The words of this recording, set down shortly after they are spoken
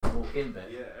walk in bit.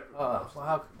 Yeah,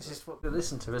 everyone. This is what we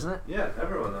listen to, isn't it? Yeah,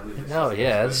 everyone only listens. No,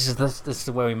 yeah, this is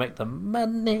where we make the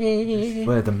money.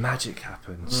 Where the magic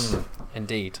happens.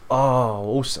 Indeed. Oh,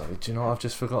 also, do you know what I've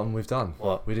just forgotten we've done?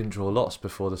 What? We didn't draw lots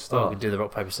before the Oh, start. we can do the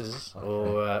rock, paper, scissors,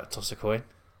 or toss a coin.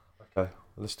 Okay,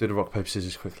 let's do the rock, paper,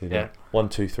 scissors quickly then. Yeah. 1,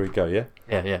 2, 3, go, yeah?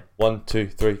 Yeah. 1, 2,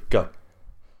 3, go.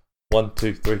 1,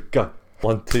 2, 3, go.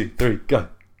 1, 2, 3, go.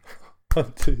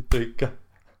 1, 2, 3, go.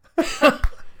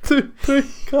 2, 3,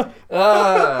 go.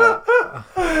 Oh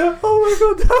my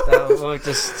god, That was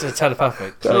just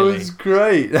telepathic. that Clearly. was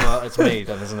great. Well, it's me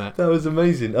then, isn't it? That was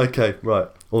amazing. Okay, right,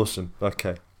 awesome.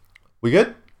 Okay, we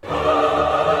good?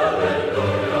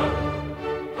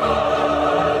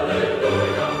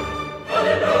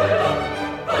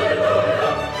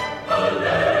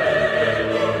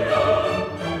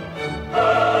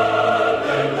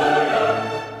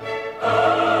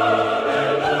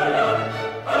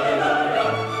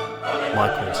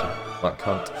 Mike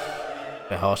Cunt. A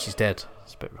bit harsh, he's dead.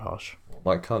 It's a bit harsh.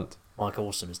 Mike Cunt. Mike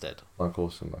Awesome is dead. Mike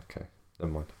Awesome. Okay,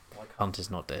 never mind. Mike Hunt is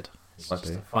not dead. It's Might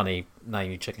just be. a funny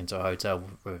name you check into a hotel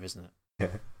room, isn't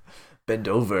it? Bend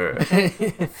over.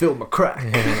 Fill my crack.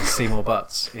 Yeah, see more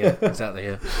butts. Yeah, exactly.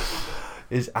 Yeah.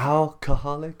 Is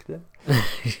alcoholic there?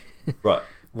 Right.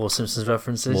 More Simpsons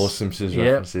references. More Simpsons Yep,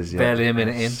 references. Yeah. barely a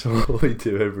minute in. That's what we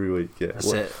do every week. Yeah.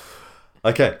 That's it.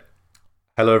 Okay.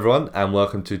 Hello, everyone, and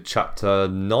welcome to Chapter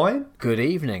 9. Good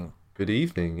evening. Good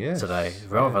evening. Yeah. Today,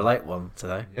 rather late one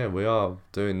today. Yeah, we are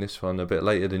doing this one a bit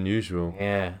later than usual.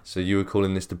 Yeah. So you were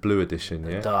calling this the Blue Edition,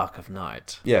 The yeah? dark of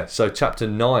night. Yeah. So Chapter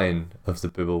 9 of the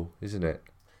Bible, isn't it?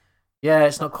 Yeah,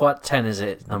 it's not quite 10, is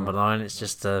it? Number 9. It's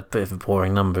just a bit of a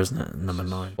boring number, isn't it? Number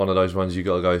 9. One of those ones you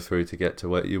got to go through to get to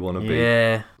where you want to be.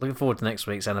 Yeah. Looking forward to next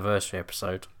week's anniversary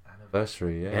episode.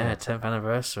 Anniversary. Yeah, 10th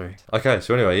anniversary. Okay,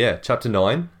 so anyway, yeah, Chapter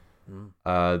 9.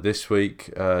 This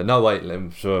week, no wait,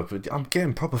 I'm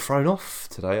getting proper thrown off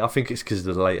today. I think it's because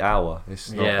of the late hour.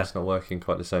 It's not working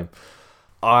quite the same.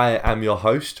 I am your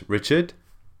host, Richard.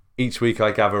 Each week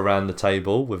I gather around the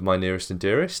table with my nearest and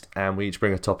dearest, and we each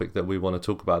bring a topic that we want to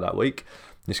talk about that week.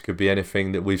 This could be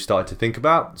anything that we've started to think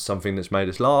about, something that's made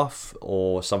us laugh,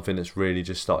 or something that's really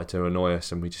just started to annoy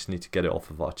us and we just need to get it off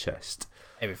of our chest.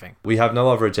 Everything. We have no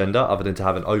other agenda other than to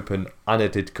have an open,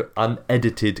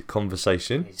 unedited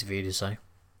conversation. Easy for you to say.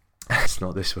 It's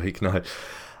not this week, no.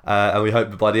 And we hope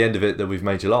that by the end of it that we've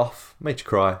made you laugh, made you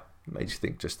cry, made you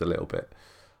think just a little bit.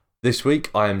 This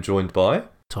week I am joined by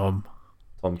Tom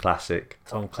Classic.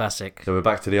 Tom Classic. So we're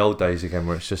back to the old days again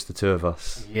where it's just the two of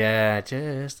us. Yeah,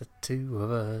 just the two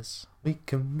of us. We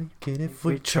can make it if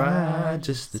we try,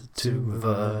 just the two of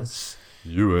us.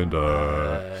 You and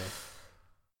I.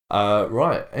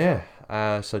 Right,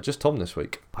 yeah. So just Tom this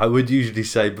week. I would usually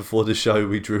say before the show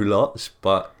we drew lots,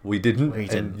 but we didn't.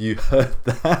 And you heard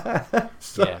that.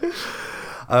 So, yeah.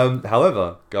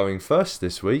 However, going first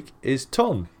this week is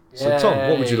Tom. So Tom,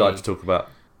 what would you like to talk about?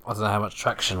 I don't know how much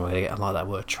traction we're going to get. I like that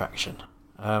word, traction.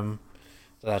 The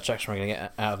traction we're going to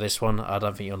get out of this one. I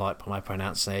don't think you'll like my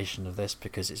pronunciation of this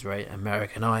because it's very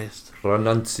Americanized.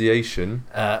 Pronunciation?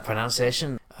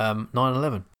 Pronunciation.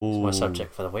 9/11 is my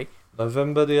subject for the week.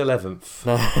 November the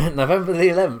 11th. November the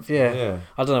 11th, yeah.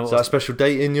 I don't know. Is that a special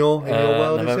date in your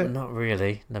world, November, is it? Not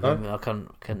really. November. No? I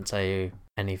couldn't tell you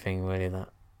anything really that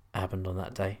happened on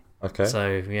that day. Okay.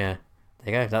 So, yeah. There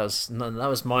you go. That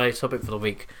was my topic for the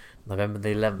week. November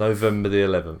the 11th. November the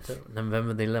 11th.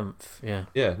 November the 11th, yeah.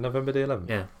 Yeah, November the 11th.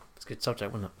 Yeah. It's a good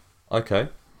subject, wasn't it? Okay.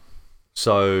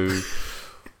 So,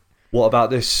 what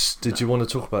about this? Did you want to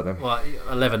talk about them? Well,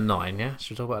 11/9, yeah?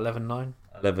 Should we talk about 11/9?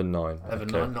 11/9.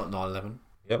 11/9, not 9/11.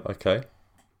 Yep, okay.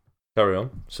 Carry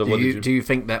on. So do you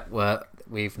think that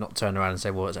we've not turned around and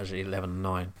said, well, it's actually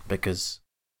 11/9 because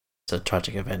it's a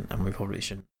tragic event and we probably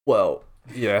shouldn't? Well,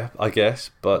 yeah, I guess.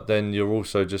 But then you're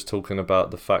also just talking about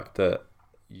the fact that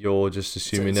you're just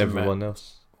assuming everyone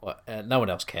else. Well, no one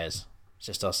else cares. It's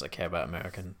just us that care about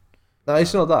American. No,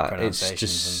 it's not that. It's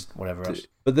just and whatever else.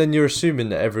 But then you're assuming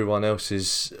that everyone else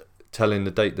is telling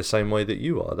the date the same way that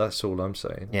you are. That's all I'm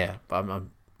saying. Yeah, but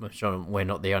I'm sure we're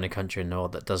not the only country in the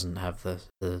world that doesn't have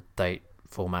the date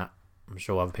format. I'm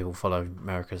sure other people follow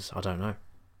America's. I don't know.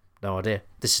 No idea.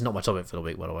 This is not my topic for the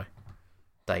week, by the way.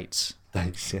 Dates.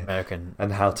 Dates, yeah. American.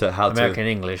 And how American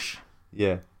English.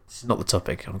 Yeah. This is not the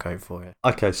topic I'm going for here.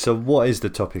 Okay, so what is the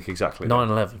topic exactly?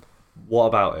 9/11. What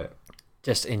about it?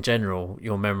 Just in general,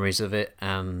 your memories of it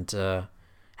and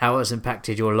how it has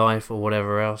impacted your life or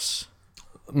whatever else.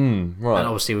 Right. And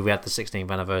obviously we had the 16th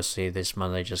anniversary this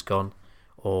Monday just gone,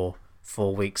 or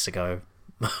 4 weeks ago,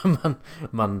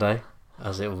 Monday,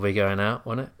 as it will be going out,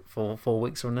 won't it? Four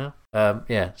weeks from now.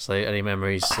 Yeah. So any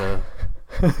memories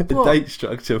The date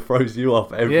structure throws you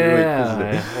off every week, doesn't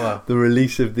it? Yeah, well, The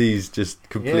release of these just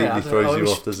completely throws you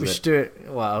off, doesn't we it? should do it.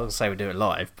 Well, I would say we do it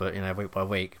live, but week by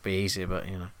week it'd be easier. But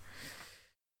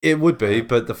It would be,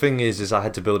 but the thing is I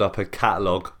had to build up a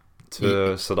catalogue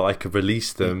so that I could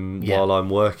release them while I'm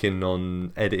working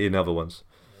on editing other ones.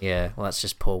 Yeah, well, that's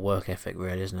just poor work ethic,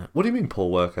 really, isn't it? What do you mean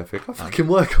poor work ethic? I fucking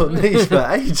work on these for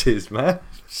ages, man.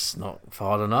 It's not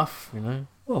hard enough,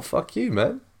 Well, fuck you,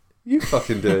 man. You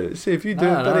fucking do it. See if you do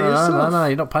it better yourself. No,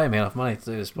 you're not paying me enough money to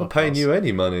do this podcast. I'm not paying you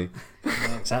any money.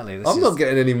 Yeah, exactly. I'm not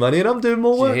getting any money and I'm doing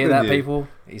more work than you. Did you hear that, people?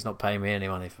 He's not paying me any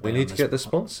money for We need to get the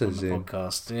sponsors in.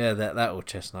 Podcast. Yeah, that old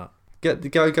chestnut. Go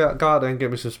out there and get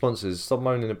me some sponsors. Stop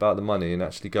moaning about the money and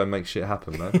actually go make shit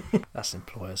happen, man. That's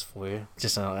employers for you.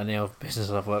 Just like any other business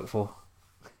I've worked for.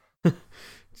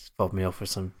 Just fob me off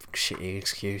with some shitty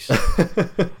excuse.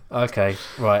 Okay,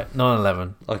 right.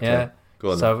 9/11. Okay. Yeah.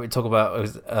 Go on. So we talk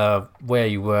about where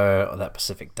you were on that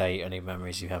specific date, any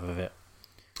memories you have of it.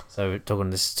 So we're talking,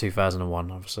 this is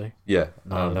 2001, obviously. Yeah.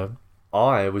 9/11.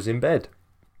 I was in bed.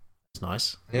 It's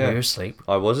nice. Yeah. You were asleep.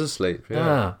 I was asleep,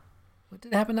 yeah.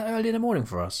 Did it happen that early in the morning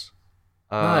for us?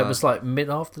 No, it was like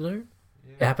mid-afternoon.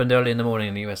 Yeah. It happened early in the morning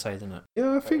in the USA, didn't it?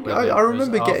 Yeah, I think I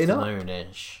remember getting up.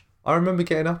 Afternoon-ish. I remember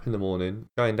getting up in the morning,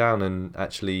 going down and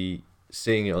actually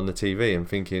seeing it on the TV and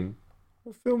thinking,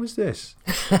 what film is this?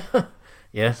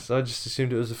 Yeah. So I just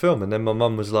assumed it was a film, and then my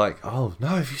mum was like, "Oh no,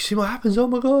 have you seen what happens? Oh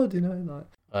my god!"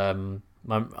 I don't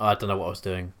know what I was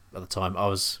doing at the time. I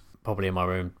was probably in my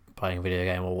room playing a video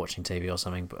game or watching TV or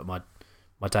something. But my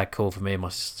dad called for me and my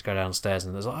sister to go downstairs,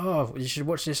 and was like, "Oh, you should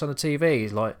watch this on the TV."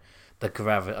 He's like, the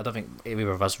gravity. I don't think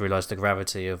either of us realised the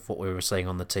gravity of what we were seeing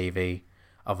on the TV,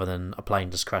 other than a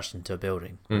plane just crashed into a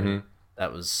building. Mm-hmm.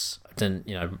 That was, I didn't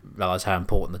realise how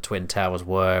important the Twin Towers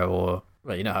were, or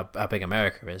how big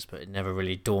America is, but it never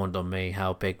really dawned on me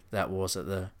how big that was at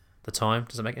the time.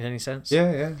 Does that make any sense?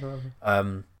 Yeah.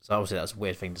 So obviously that's a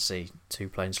weird thing to see, two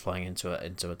planes flying into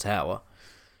a tower.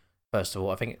 First of all,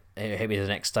 I think it hit me the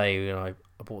next day. I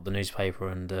bought the newspaper,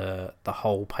 and the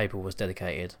whole paper was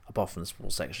dedicated, apart from the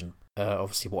sports section.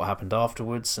 Obviously, what happened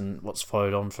afterwards and what's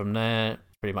followed on from there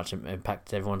pretty much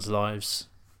impacted everyone's lives.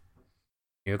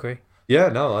 You agree? Yeah,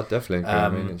 no, I definitely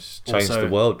agree. It's changed the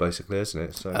world, basically, hasn't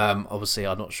it? So, obviously,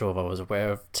 I'm not sure if I was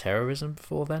aware of terrorism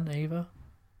before then either.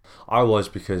 I was,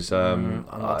 because it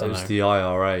was the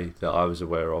IRA that I was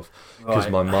aware of. Because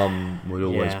my mum would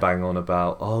always bang on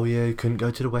about, oh yeah, you couldn't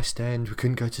go to the West End, we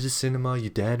couldn't go to the cinema, you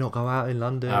dare not go out in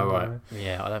London. Oh, right.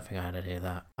 Yeah, I don't think I had any of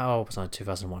that. How old was I in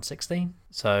 2001? 16?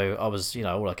 So I was,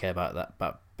 all I cared about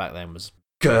back then was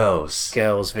girls,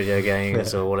 video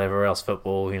games, or whatever else,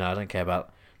 football. I don't care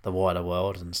about the wider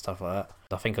world and stuff like that.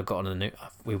 I think I got on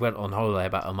we went on holiday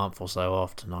about a month or so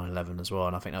after 9/11 as well,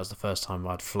 and I think that was the first time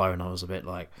I'd flown. I was a bit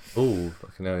like, oh,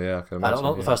 fucking hell, yeah, I can imagine.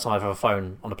 Not the first time I've ever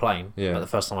flown on a plane, but the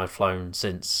first time I've flown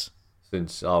since.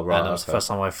 Oh, right. And that was the first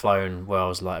time I've flown where I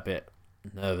was like a bit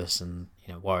nervous and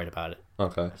worried about it.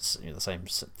 Okay. It's, the same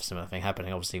similar thing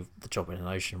happening. Obviously, the job in an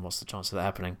ocean, what's the chance of that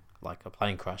happening? Like a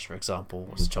plane crash, for example.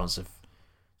 What's the chance of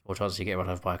you get run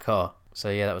over by a car? So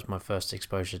yeah, that was my first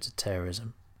exposure to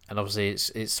terrorism. And obviously,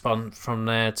 it's spun from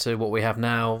there to what we have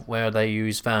now, where they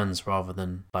use vans rather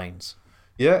than planes.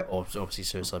 Yeah. Or obviously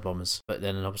suicide bombers. But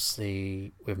then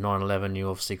obviously with 9/11, you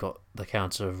obviously got the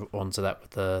counter onto that with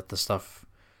the stuff,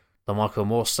 the Michael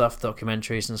Moore stuff,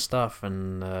 documentaries and stuff,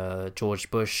 and George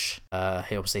Bush.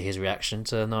 Obviously his reaction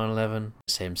to 9/11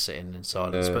 is him sitting in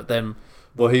silence. But then.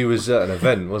 Well, he was at an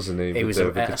event, wasn't he? He was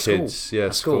at the kids. School. Yeah,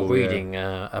 at school reading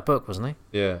a book, wasn't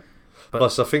he? Yeah.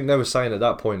 Plus, I think they were saying at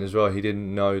that point as well, he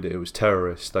didn't know that it was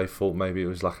terrorists. They thought maybe it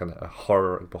was like a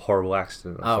horrible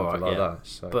accident or something like that.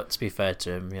 So. But to be fair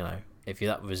to him, if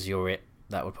that was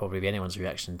that would probably be anyone's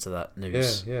reaction to that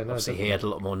news. Yeah, no, obviously, he had a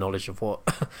lot more knowledge of what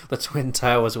the Twin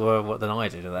Towers were than I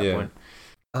did at that point.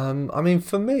 I mean,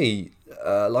 for me,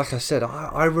 like I said,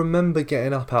 I remember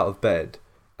getting up out of bed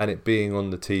and it being on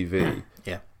the TV.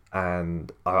 Yeah.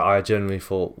 And I generally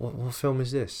thought, what film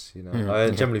is this? I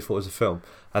generally thought it was a film.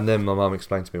 And then my mum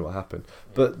explained to me what happened.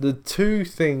 But the two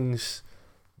things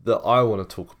that I want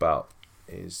to talk about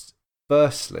is,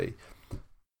 firstly,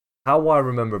 how I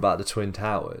remember about the Twin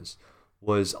Towers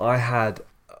was I had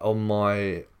on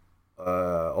my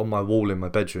wall in my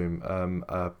bedroom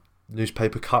a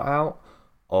newspaper cutout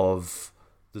of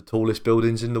the tallest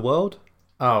buildings in the world.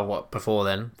 Oh, what, before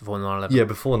then? Before 9/11? Yeah,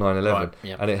 before 9/11. Right,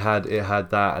 yeah. And it had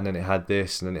that, and then it had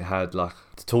this, and then it had like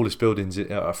the tallest buildings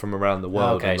from around the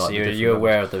world. Okay, and, like, so you're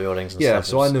aware of the buildings and stuff. Yeah,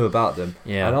 so I knew about them.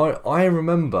 Yeah. And I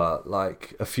remember,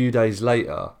 like, a few days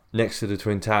later, next to the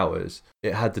Twin Towers,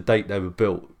 it had the date they were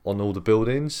built on all the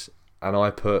buildings, and I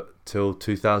put till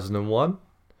 2001.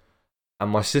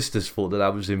 and my sisters thought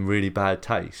that was in really bad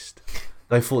taste.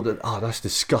 They thought that, that's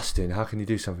disgusting. How can you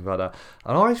do something about that?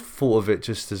 And I thought of it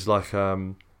just as like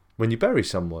when you bury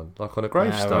someone, like on a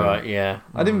gravestone. Right, yeah.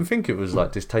 I didn't think it was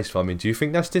like distasteful. I mean, do you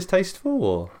think that's distasteful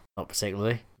or not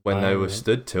particularly? when they were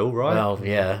stood till, right? Well,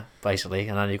 yeah, basically,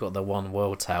 and then you've got the One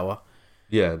World Tower.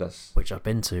 Yeah, which I've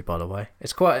been to, by the way.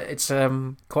 It's quite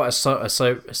a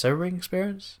sobering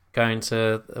experience going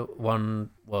to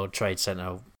One World Trade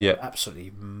Center. Yeah,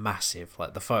 absolutely massive.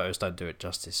 Like the photos don't do it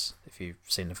justice. If you've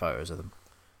seen the photos of them,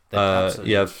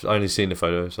 yeah, I've only seen the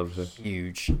photos. Obviously,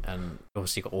 huge, and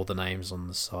obviously got all the names on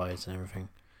the sides and everything.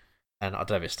 And I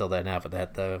don't know if it's still there now, but they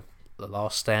had the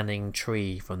last standing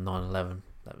tree from 9/11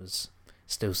 that was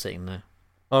still sitting there.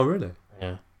 Oh, really?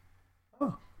 Yeah.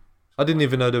 Oh. I didn't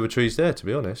even know there were trees there, to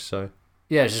be honest. So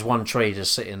yeah, it's just one tree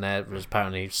just sitting there. Was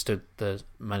apparently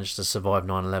managed to survive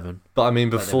 9/11. But I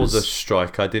mean, before the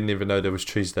strike, I didn't even know there was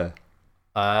trees there.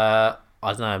 I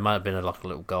don't know. It might have been like a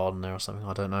little garden there or something.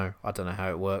 I don't know. I don't know how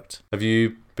it worked. Have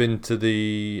you been to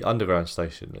the underground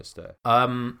station that's there?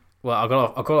 Well, I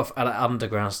got off at an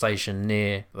underground station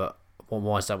near. But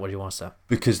why is that? What do you want to say?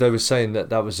 Because they were saying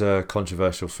that was a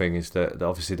controversial thing. Is that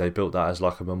obviously they built that as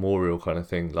like a memorial kind of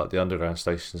thing. Like the underground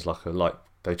station is like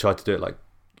they tried to do it like,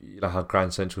 you know how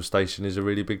Grand Central Station is a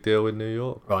really big deal in New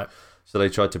York, right? So they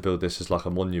tried to build this as like a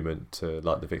monument to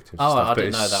like the victims. Oh, and stuff. I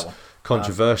didn't know that one.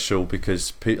 Controversial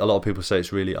because a lot of people say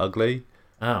it's really ugly.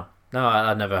 Oh no,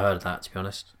 I never heard of that, to be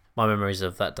honest. My memories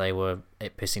of that day were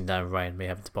it pissing down rain, me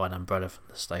having to buy an umbrella from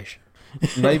the station.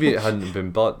 Maybe it hadn't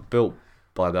been built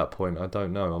by that point. I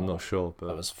don't know. I'm not sure. But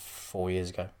that was 4 years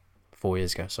ago. 4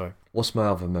 years ago. Sorry. What's my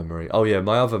other memory? Oh yeah,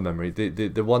 my other memory.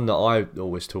 The one that I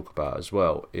always talk about as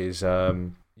well is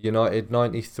United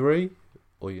 93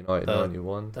 or United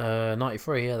 91.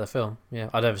 93. Yeah, the film. Yeah,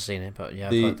 I'd never seen it, but yeah.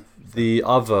 The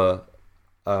other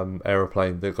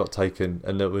aeroplane that got taken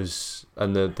and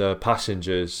the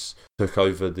passengers took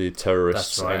over the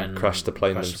terrorists and crashed the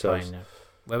plane themselves.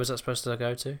 Where was that supposed to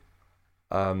go to?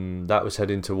 That was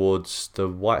heading towards the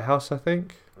White House, I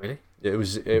think. Really?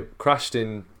 It crashed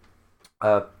in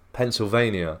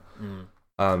Pennsylvania,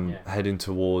 heading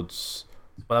towards.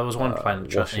 Well, there was one plane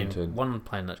Washington. One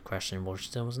plane that crashed in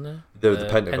Washington, wasn't there? The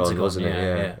Pentagon, wasn't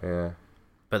it? Yeah.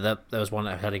 But there was one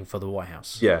heading for the White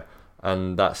House. Yeah,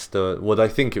 and that's they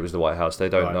think it was the White House. They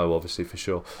don't know, obviously, for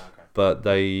sure. Okay. But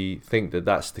they think that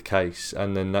that's the case,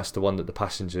 and then that's the one that the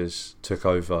passengers took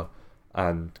over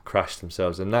and crashed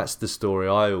themselves. And that's the story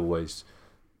I always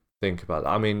think about.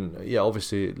 I mean, yeah,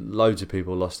 obviously loads of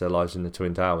people lost their lives in the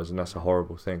Twin Towers, and that's a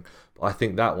horrible thing. But I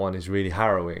think that one is really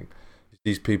harrowing.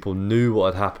 These people knew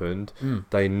what had happened.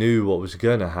 They knew what was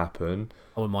going to happen.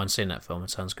 I wouldn't mind seeing that film.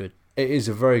 It sounds good. It is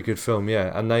a very good film,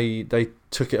 yeah. And they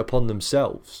took it upon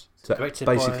themselves to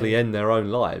basically end their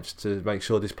own lives to make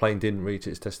sure this plane didn't reach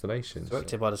its destination.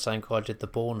 Directed by the same guy who did the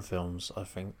Bourne films, I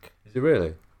think. Is it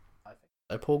really?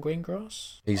 Paul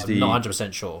Greengrass? I'm not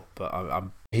 100% sure, but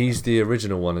I'm... He's the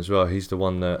original one as well. He's the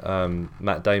one that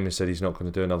Matt Damon said he's not going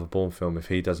to do another Bourne film if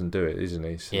he doesn't do it, isn't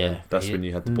he? So yeah. That's when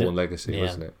you had the Bourne Legacy,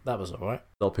 wasn't it? That was alright.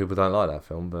 A lot of people don't like that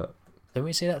film, but... Didn't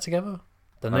we see that together?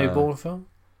 The new Bourne film?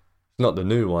 It's not the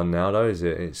new one now, though, is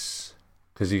it? It's...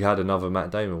 Because you had another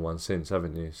Matt Damon one since,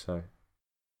 haven't you? So...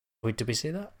 Wait, did we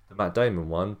see that? The Matt Damon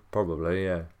one, probably,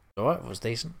 yeah. Alright, it was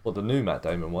decent. What, the new Matt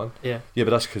Damon one? Yeah. Yeah,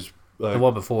 but that's because... the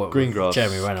one before it, Greengrass,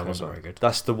 Jeremy Renner, wasn't very good.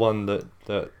 That's the one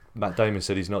that Matt Damon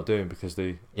said he's not doing because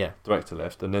the director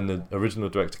left, and then the original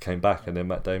director came back, and then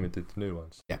Matt Damon did the new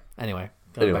ones. Yeah. Anyway,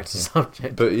 back to the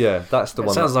subject. But yeah, that's the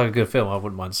one. Sounds like a good film. I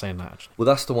wouldn't mind saying that. Actually. Well,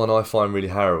 that's the one I find really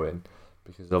harrowing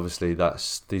because obviously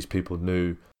these people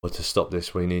knew, well, to stop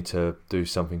this we need to do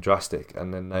something drastic,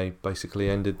 and then they basically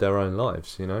ended their own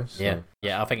lives. You know. So.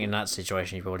 Yeah. I think in that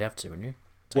situation you probably have to, wouldn't you?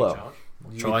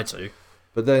 Try to.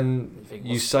 But then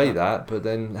you say that, but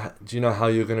then do you know how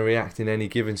you're going to react in any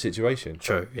given situation?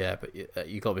 True, yeah, but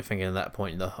you got to be thinking at that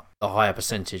point the higher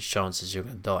percentage chances you're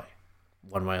going to die,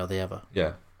 one way or the other.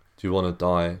 Yeah. Do you want to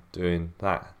die doing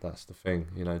that? That's the thing.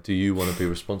 You know, do you want to be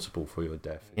responsible for your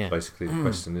death? It's basically the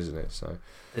question, isn't it? So.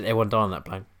 Did everyone die on that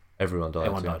plane? Everyone died.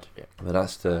 Everyone died. Yeah. But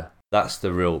that's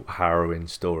the real harrowing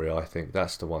story. I think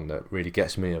that's the one that really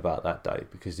gets me about that day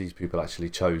because these people actually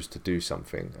chose to do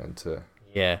something and to.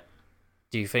 Yeah.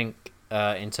 Do you think,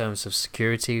 in terms of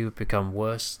security, would become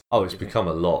worse? Oh, it's become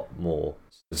a lot more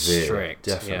severe. Strict.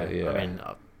 Definitely, yeah. I mean,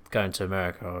 going to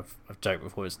America, I've joked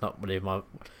before, it's not really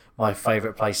my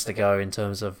favourite place to go in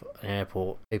terms of an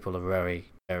airport. People are very,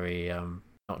 very,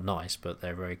 not nice, but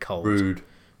they're very cold. Rude.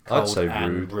 I'd say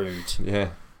rude.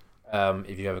 Yeah.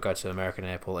 If you ever go to an American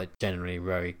airport, they're generally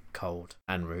very cold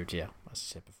and rude, yeah, as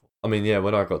I said before. I mean, yeah,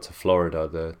 when I got to Florida,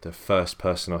 the first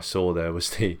person I saw there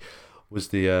was the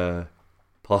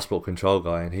passport control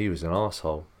guy, and he was an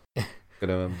arsehole.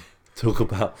 Gonna talk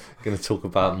about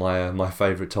my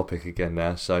favourite topic again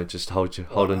now. So just hold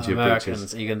on to your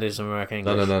britches. Are you gonna do some American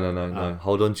English? No.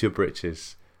 Hold on to your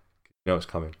britches. You know what's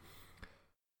coming.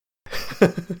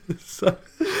 so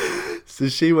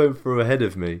she went through ahead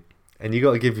of me, and you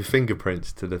got to give your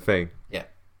fingerprints to the thing. Yeah.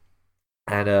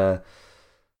 And the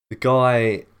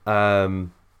guy,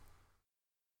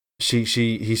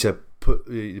 he said, put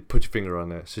your finger on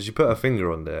there. So she put her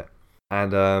finger on there,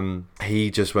 and he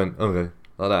just went, okay,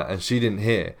 like that, and she didn't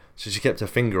hear, so she kept her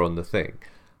finger on the thing.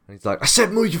 And he's like, I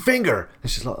said move your finger, and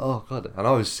she's like, oh god. And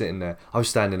I was standing there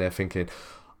thinking,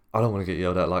 I don't want to get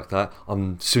yelled at like that.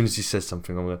 As soon as he says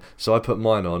something, I'm gonna. So I put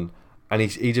mine on, and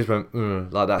he just went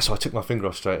like that. So I took my finger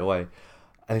off straight away,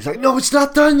 and he's like, "No, it's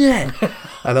not done yet."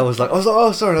 And I was like,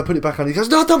 "Oh, sorry." And I put it back on. He goes,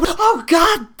 "No, don't." Oh,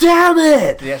 god damn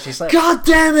it! Did he actually say? God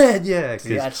damn it! Yeah.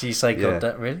 Did he actually say God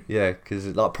damn? Really? Yeah, because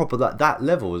like proper that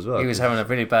level as well. He was having a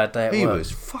really bad day at work. He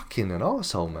was fucking an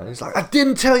arsehole, man. He's like, I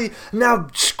didn't tell you. Now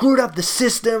screwed up the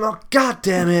system. Oh, god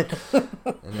damn it!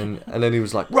 and then he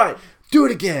was like, right, do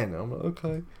it again. I'm like,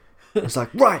 okay. It's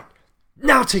like, right,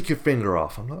 now take your finger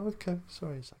off. I'm like, okay,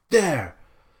 sorry. He's like, there.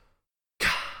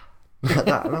 Like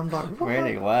that. And I'm like,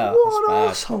 really? Wow. What an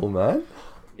asshole, man.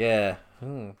 Yeah.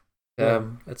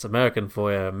 It's American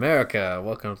for you. America,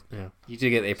 welcome. Yeah. You do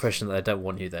get the impression that they don't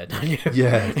want you there, don't you?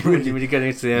 Yeah. when you get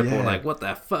into the airport, like, what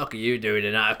the fuck are you doing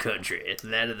in our country? It's the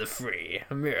land of the free.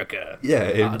 America. Yeah,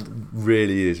 it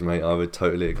really is, mate. I would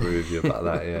totally agree with you about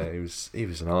that. Yeah, he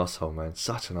was an asshole, man.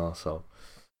 Such an asshole.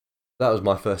 That was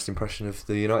my first impression of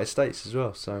the United States as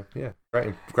well. So yeah,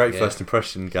 great first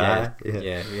impression, guy.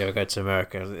 Yeah. If you ever go to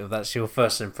America, if that's your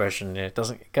first impression, it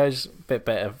goes a bit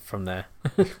better from there.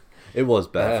 It was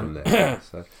better from there.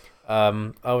 So.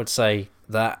 I would say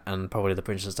that, and probably the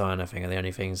Princess Diana thing are the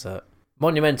only things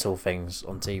monumental things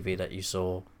on TV that you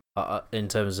saw in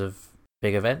terms of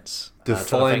big events.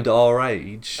 Defined our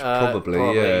age, probably.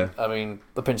 Yeah. I mean,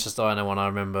 the Princess Diana one. I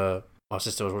remember my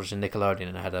sister was watching Nickelodeon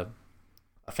and it had a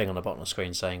thing on the bottom of the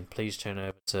screen saying, please turn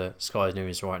over to Sky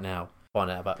News right now, find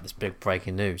out about this big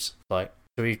breaking news. Like,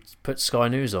 should we put Sky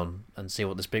News on and see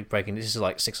what this big breaking news is?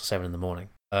 Like 6 or 7 in the morning.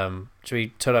 Should we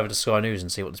turn over to Sky News and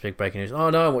see what this big breaking news is? Oh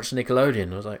no, I watched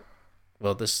Nickelodeon. I was like,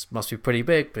 well, this must be pretty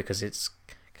big because it's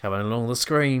coming along the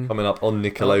screen. Coming up on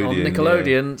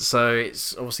Nickelodeon. So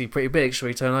it's obviously pretty big. Should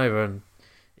we turn over? And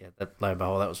yeah, lo and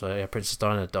behold, that was where Princess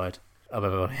Diana died. I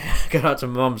remember going out to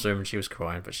my mum's room and she was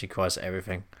crying, but she cries at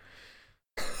everything.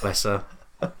 Bless her.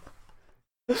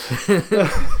 I'm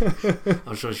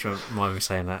sure she won't mind me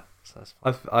saying that. So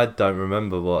I don't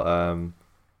remember what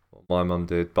my mum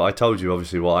did, but I told you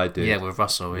obviously what I did. Yeah, with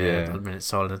Russell. Yeah, 1 minute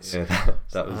silence. Yeah,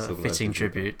 that was a fitting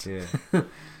tribute. Yeah.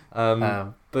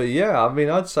 But yeah, I mean,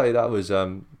 I'd say that was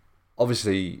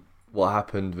obviously what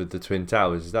happened with the Twin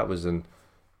Towers. That was an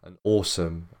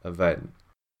awesome event.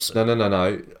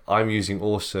 No. I'm using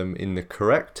awesome in the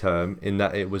correct term, in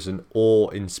that it was an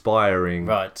awe-inspiring,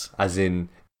 right? As in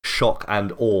shock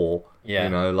and awe. Yeah.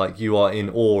 You know, like you are in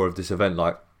awe of this event.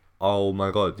 Like, oh my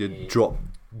god, your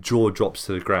jaw drops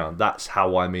to the ground. That's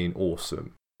how I mean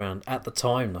awesome. At the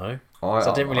time, though,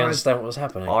 I didn't really understand what was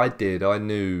happening. I did. I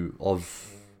knew of.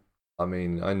 I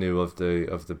knew of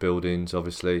the buildings,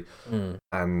 obviously,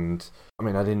 and I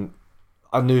mean,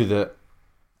 I knew that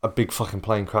a big fucking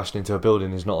plane crashing into a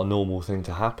building is not a normal thing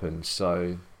to happen.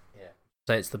 So, yeah.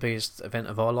 So it's the biggest event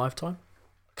of our lifetime?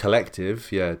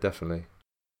 Collective, yeah, definitely.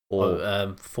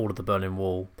 Or Fall of the Berlin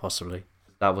Wall, possibly.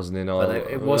 That wasn't in our...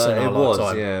 It was in our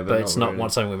lifetime, yeah, but it's not really.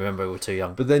 something we remember. We were too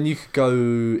young. But then you could go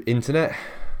internet.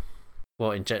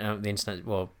 Well, in general, the internet...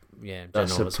 Well, yeah, in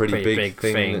that's general, a pretty big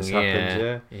thing that's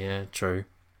happened, yeah. Yeah, true.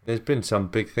 There's been some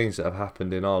big things that have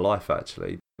happened in our life,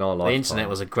 actually. In our lifetime. The internet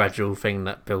was a gradual thing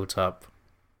that built up.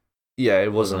 Yeah,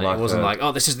 it wasn't like,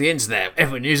 oh, this is the internet.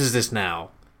 Everyone uses this now.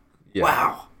 Yeah.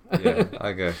 Wow. Yeah,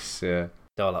 I guess, yeah.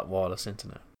 Dial-up wireless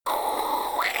internet. Get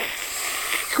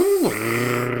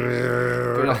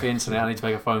off the internet, I need to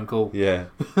make a phone call. Yeah,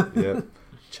 yeah.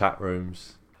 Chat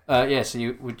rooms. So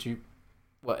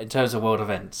what, in terms of world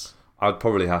events? I'd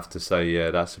probably have to say,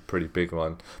 yeah, that's a pretty big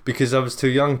one. Because I was too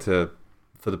young for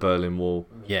the Berlin Wall.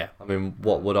 Yeah. I mean,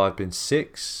 what would I have been?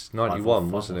 6? 91,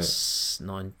 wasn't it?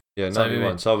 9. Yeah,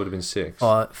 91, so I would have been 6.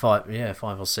 5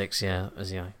 or 6, yeah.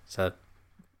 So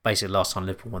basically last time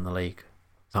Liverpool won the league.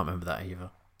 Can't remember that either.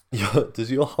 Does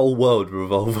your whole world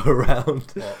revolve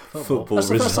around football? That's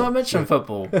the first time I mentioned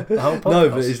football. The whole podcast. No,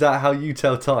 but is that how you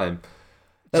tell time?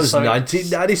 That was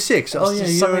 1996. Oh yeah,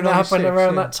 something that happened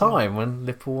around that time when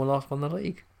Liverpool last won the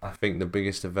league. I think the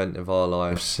biggest event of our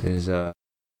lives is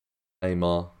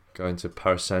Neymar going to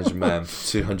Paris Saint-Germain for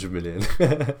 200 million.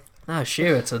 No,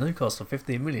 Shearer to Newcastle,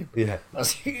 15 million. Yeah.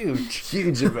 That's huge.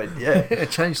 Huge event, yeah. It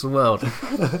changed the world.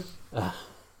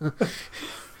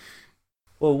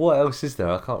 Well, what else is there?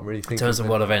 I can't really think. In terms of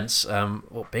world events,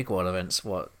 what big world events?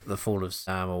 What, the fall of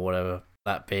Sam or whatever?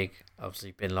 That big?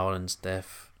 Obviously, Bin Laden's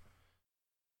death.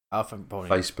 I think probably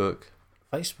Facebook,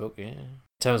 yeah. In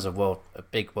terms of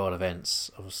big world events,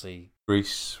 obviously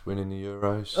Greece winning the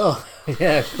Euros. Oh,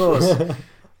 yeah, of course.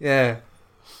 Yeah.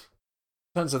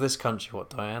 In terms of this country, what,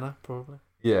 Diana, probably?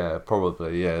 Yeah,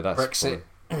 probably. Yeah, that's Brexit.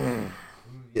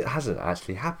 It hasn't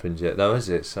actually happened yet, though, has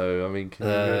it? So, I mean, can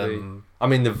you really... I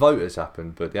mean, the vote has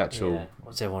happened, but the actual... Yeah.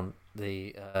 What's the other one?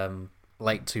 The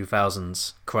late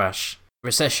 2000s crash.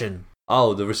 Recession.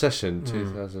 Oh, the recession,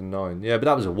 2009. Yeah, but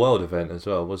that was a world event as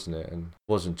well, wasn't it? And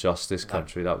it wasn't just this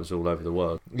country, that was all over the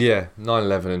world. Yeah,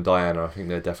 9/11 and Diana, I think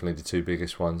they're definitely the two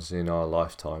biggest ones in our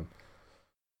lifetime.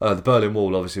 The Berlin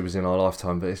Wall obviously was in our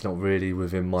lifetime, but it's not really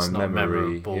within my memory. Not a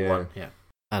memorable one, yeah.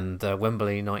 And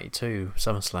Wembley 92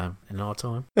 SummerSlam in our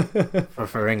time.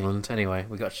 for England, anyway.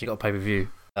 We actually got a pay-per-view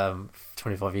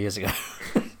 25 years ago.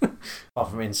 Apart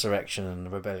from Insurrection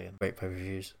and Rebellion. Great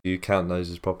pay-per-views. You count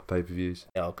those as proper pay-per-views?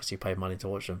 Yeah, because you paid money to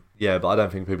watch them. Yeah, but I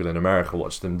don't think people in America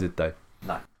watched them, did they?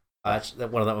 No. I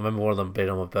remember one of them being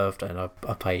on my birthday, and I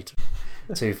paid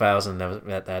 2,000.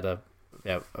 They had a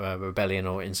Rebellion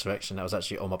or Insurrection. That was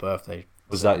actually on my birthday.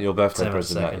 Was that your birthday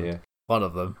present that year? One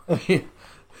of them. A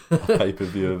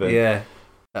pay-per-view event. Yeah.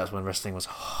 That was when wrestling was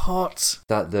hot.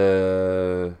 That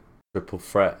the triple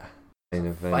threat main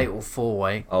event. Fatal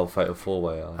 4-way. Oh, Fatal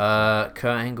 4-way. Kurt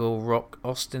Angle, Rock,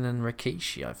 Austin, and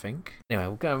Rikishi, I think. Anyway,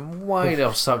 we're going wide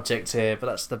off subject here, but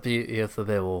that's the beauty of the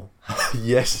Bible.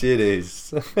 Yes, it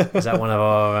is. Is that one of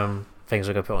our things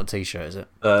we're going to put on a t-shirt, is it?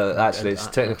 Actually, it's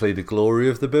technically the glory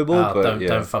of the Bible, but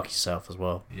don't fuck yourself as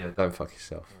well. Yeah, don't fuck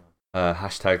yourself.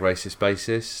 Hashtag racist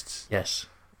bassists. Yes.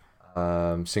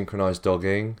 Synchronized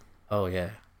dogging. Oh, yeah.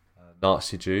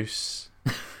 Nazi juice.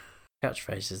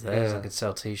 Catchphrases there, so I could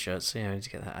sell t-shirts. Yeah, I need to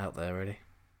get that out there, really.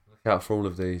 Look out for all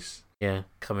of these. Yeah,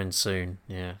 coming soon.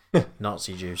 Yeah.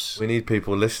 Nazi juice. We need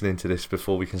people listening to this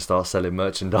before we can start selling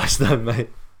merchandise, don't mate?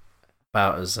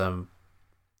 About as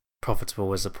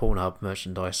profitable as the Pornhub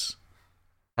merchandise.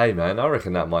 Hey man, I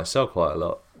reckon that might sell quite a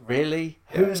lot. Really?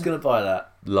 Who's going to buy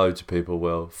that? Loads of people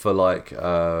will. For like,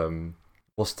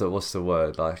 what's the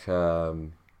word? Like,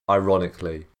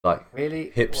 ironically, like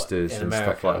really? hipsters and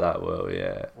America? Stuff like that will,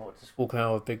 yeah. What, just walking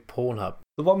around with a big Pornhub?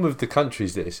 The one with the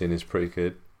countries that it's in is pretty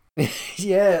good.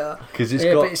 Yeah. Because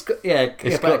but it's got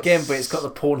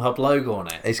the Pornhub logo on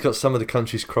it. It's got some of the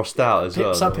countries crossed out as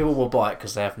well. Some people will buy it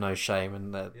because they have no shame,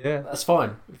 and that's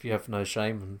fine if you have no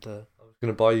shame. And I was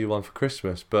going to buy you one for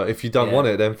Christmas, but if you don't want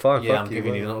it, then fine. Yeah, I'm not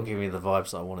giving you the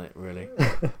vibes that I want it, really.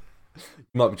 You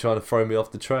might be trying to throw me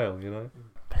off the trail, you know?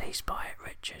 Please buy it,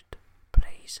 Richard.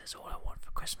 Please, that's all I want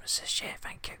for Christmas this year,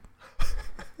 thank you.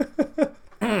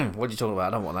 What are you talking about?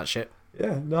 I don't want that shit.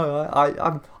 Yeah, no,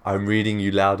 I'm reading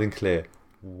you loud and clear.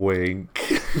 Wink.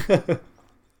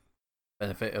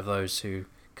 Benefit of those who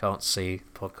can't see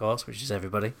the podcast, which is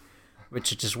everybody.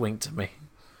 Richard just winked at me.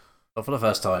 Not for the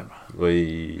first time. So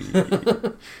you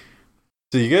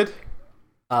good?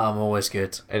 I'm always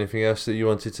good. Anything else that you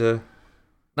wanted to...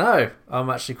 No, I'm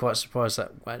actually quite surprised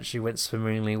that actually went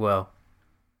swimmingly well.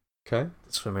 Okay.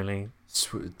 Swimmingly.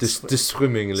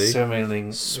 Swimmingly.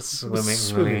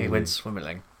 Swimmingly. Went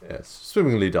swimmingly. Yes,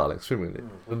 swimmingly, darling, swimmingly.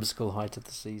 Whimsical height of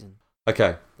the season.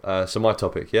 Okay, so my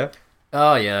topic, yeah?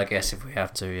 Oh, yeah, I guess if we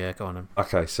have to, yeah, go on then.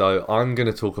 Okay, so I'm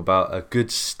going to talk about a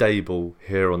good stable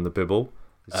here on the Bibble.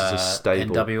 This is a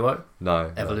stable. NWO?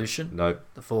 No. Evolution? No.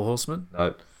 The Four Horsemen?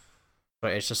 No.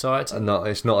 British Society? No,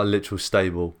 it's not a literal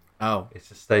stable. Oh. It's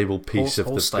a stable piece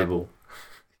of the stable. Bibble.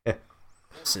 Yeah.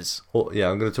 Horses? Yeah,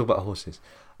 I'm going to talk about horses.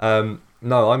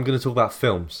 No, I'm going to talk about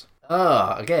films.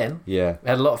 Ah, again? Yeah. We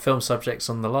had a lot of film subjects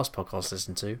on the last podcast to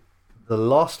listen to. The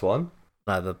last one?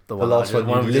 No, the last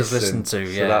one we just listened to.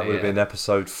 So that would have been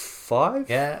episode 5?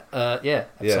 Yeah,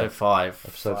 episode 5.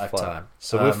 Episode 5. Time.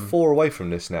 So we're 4 away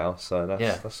from this now, so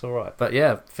that's all right. But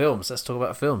yeah, films. Let's talk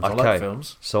about films. Okay. I like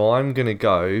films. So I'm going to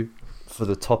go for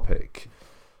the topic.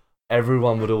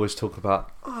 Everyone would always talk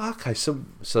about, so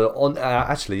on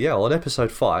on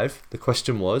episode 5, the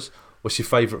question was, what's your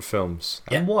favourite films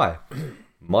and why?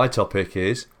 My topic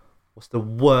is, what's the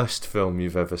worst film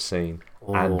you've ever seen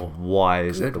and why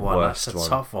is it the worst one? That's a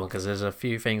tough one because there's a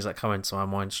few things that come into my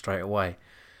mind straight away.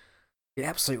 The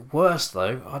absolute worst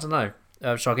though, I don't know.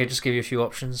 Shall I just give you a few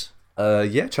options?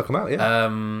 Yeah, chuck them out, yeah.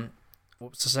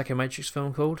 What was the second Matrix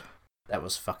film called? That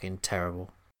was fucking terrible.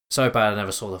 So bad I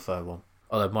never saw the third one.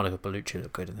 Although Monica Bellucci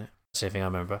looked good in it. That's the only thing I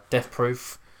remember. Death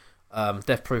Proof.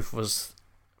 Death Proof was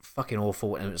fucking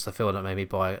awful, and it was the film that made me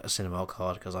buy a cinema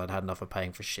card because I'd had enough of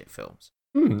paying for shit films.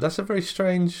 That's a very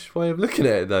strange way of looking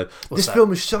at it, though. What's that?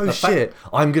 Film is so shit.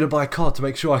 I'm going to buy a card to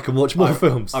make sure I can watch more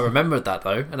films. I remembered that,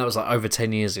 though, and that was like over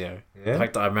 10 years ago. Yeah. The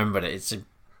fact that I remembered it, it's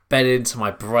embedded into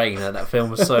my brain that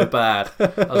film was so bad.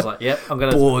 I was like, yep, I'm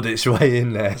going to... Bored its way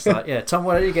in there. It's like, yeah, Tom,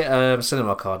 why don't you get a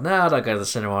cinema card? No, I don't go to the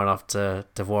cinema enough to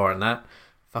warrant that.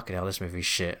 Fucking hell, this movie's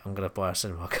shit. I'm going to buy a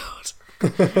cinema card.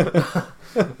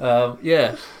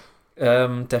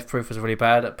 Death Proof was really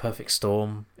bad. A Perfect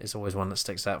Storm is always one that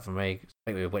sticks out for me. I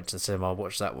think we went to the cinema,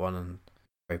 watched that one, and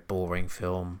very boring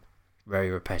film, very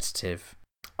repetitive.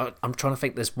 I'm trying to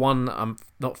think. There's one I'm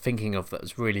not thinking of that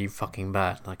was really fucking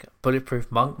bad, like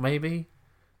Bulletproof Monk, maybe.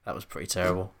 That was pretty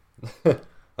terrible.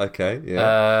 Okay,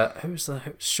 yeah. Who's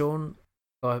Sean?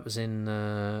 Guy that was in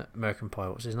American Pie.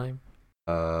 What's his name?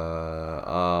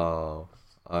 I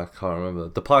can't remember.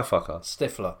 The Pie Fucker.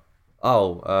 Stifler.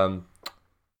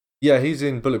 Yeah, he's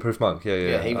in Bulletproof Monk.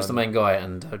 Yeah. He was the main guy,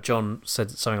 and John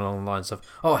said something along the lines of,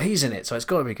 "Oh, he's in it, so it's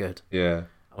got to be good." Yeah.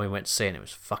 And we went to see it, and it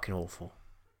was fucking awful.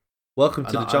 Welcome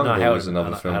to the Jungle was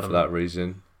another film for that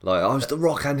reason. Like, it's The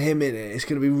Rock and him in it. It's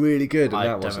going to be really good. And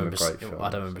that wasn't a great film. I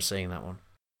don't remember seeing that one.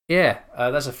 Yeah,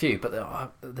 there's a few, but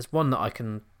there's one that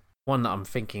I'm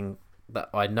thinking that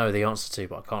I know the answer to,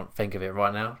 but I can't think of it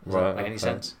right now. Does that make any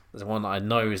sense? There's one that I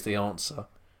know is the answer,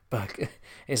 but it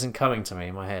isn't coming to me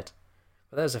in my head.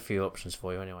 But there's a few options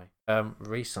for you anyway.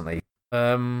 Recently,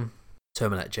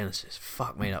 Terminator Genesis.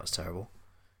 Fuck me, that was terrible.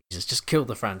 Jesus, just killed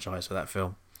the franchise with that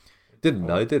film. Didn't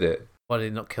know, did it? Why did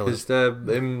it not kill it? Because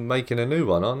they're making a new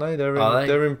one, aren't they?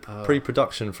 They're in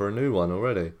pre-production for a new one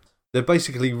already. They've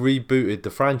basically rebooted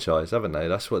the franchise, haven't they?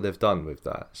 That's what they've done with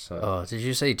that. So. Did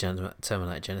you see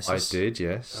Terminator Genesis? I did,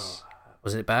 yes.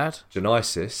 Was it bad?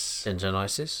 Genesis.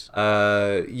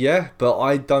 Yeah, but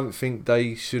I don't think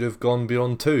they should have gone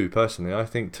beyond 2, personally. I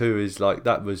think 2 is like,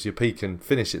 that was your peak and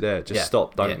finish it there. Just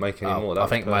stop, don't make any more. I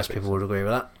think most people would agree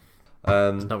with that.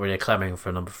 There's not really a clamouring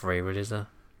for number 3, really, is there?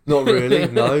 Not really,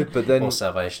 no. But then... Or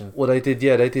Salvation. Well, they did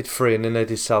 3 and then they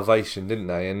did Salvation, didn't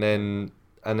they? And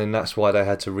then that's why they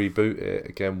had to reboot it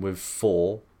again with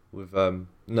 4, with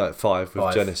 5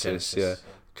 with Genesis, yeah.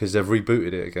 Because they've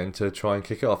rebooted it again to try and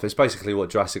kick it off. It's basically what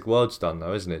Jurassic World's done,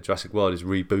 though, isn't it? Jurassic World is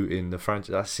rebooting the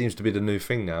franchise. That seems to be the new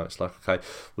thing now. It's like, okay,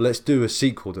 well, let's do a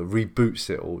sequel that reboots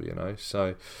it all, you know?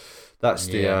 So that's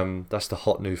the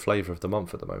hot new flavour of the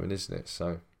month at the moment, isn't it?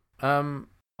 So I'm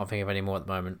thinking of any more at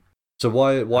the moment. So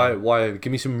why?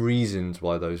 Give me some reasons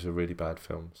why those are really bad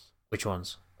films. Which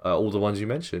ones? All the ones you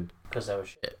mentioned. Because they were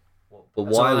shit. But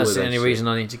why? That's the only reason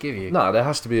I need to give you. No, there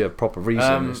has to be a proper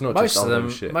reason. It's not most just of them.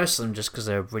 shit. Most of them just because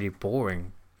they're really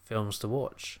boring films to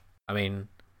watch. I mean,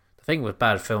 the thing with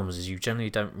bad films is you generally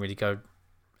don't really go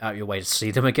out your way to see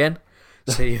them again.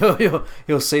 So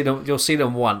you'll see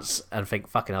them once and think,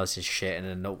 "Fucking hell, this is shit," and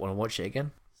then not want to watch it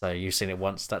again. So you've seen it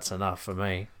once, that's enough for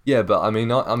me. Yeah, but I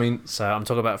mean... So I'm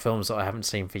talking about films that I haven't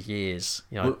seen for years.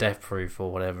 You know, Death Proof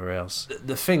or whatever else.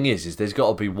 The thing is there's got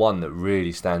to be one that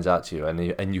really stands out to you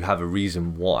and you have a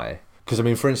reason why. Because, I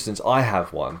mean, for instance, I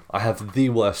have one. I have the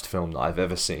worst film that I've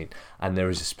ever seen, and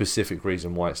there is a specific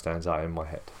reason why it stands out in my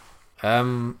head.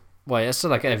 Well, yeah,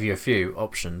 so I gave you a few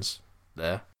options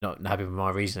there. Not happy with my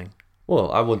reasoning.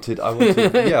 Well, I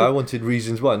wanted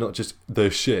reasons why, not just they're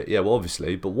shit. Yeah, well,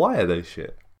 obviously, but why are they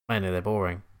shit? Mainly they're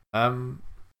boring.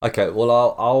 Okay, well,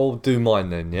 I'll do mine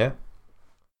then, yeah?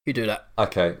 You do that.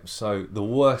 Okay, so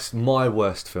my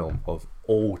worst film of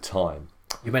all time.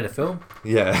 You made a film?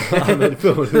 Yeah, I made a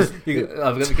film. I'm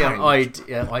going to get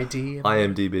ID.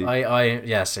 IMDb.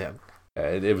 Yes, yeah.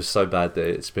 It was so bad that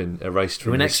it's been erased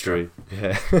from history.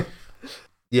 Yeah.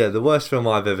 Yeah, the worst film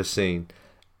I've ever seen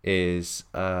is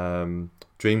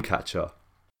Dreamcatcher,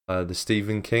 the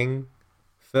Stephen King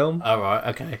film. Oh, right,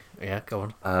 okay. Yeah,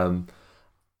 go on.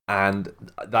 And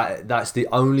that's the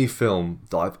only film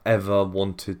that I've ever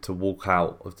wanted to walk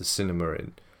out of the cinema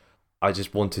in. I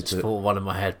just wanted to... thought one in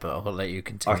my head, but I'll let you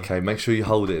continue. Okay, make sure you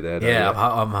hold it there. Yeah,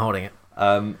 I'm holding it.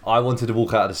 I wanted to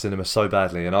walk out of the cinema so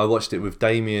badly, and I watched it with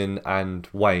Damien and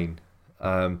Wayne.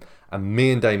 And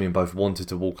me and Damien both wanted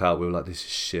to walk out. We were like, this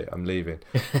is shit, I'm leaving.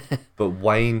 But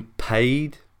Wayne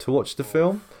paid to watch the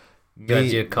film.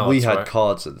 We had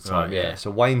cards at the time, right, yeah.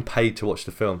 So Wayne paid to watch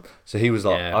the film. So he was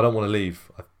like, I don't want to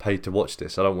leave. I've paid to watch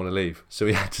this. I don't want to leave. So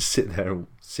he had to sit there and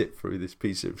sit through this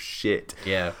piece of shit.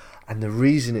 Yeah. And the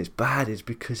reason it's bad is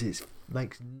because it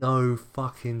makes no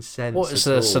fucking sense. What is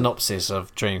the synopsis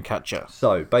of Dreamcatcher?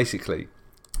 So basically,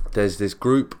 there's this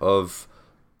group of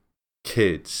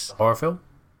kids. Horror film?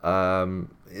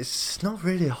 It's not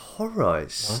really a horror.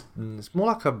 It's more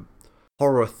like a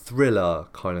horror thriller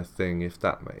kind of thing. If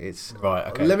that it's right.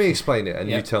 Okay. Let me explain it, and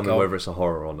you tell me whether it's a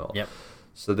horror or not. Yep.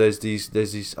 So there's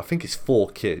these. I think it's 4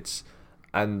 kids,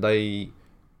 and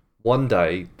one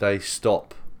day they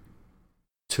stop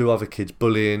 2 other kids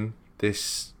bullying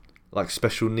this like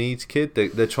special needs kid.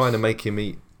 They're trying to make him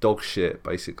eat dog shit,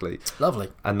 basically. Lovely.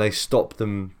 And they stop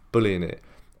them bullying it,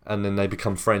 and then they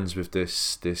become friends with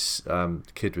this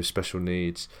kid with special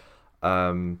needs,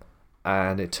 and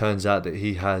it turns out that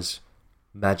he has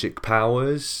magic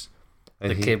powers.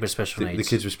 And the kid with special needs. The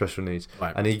kids with special needs.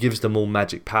 Right. And he gives them all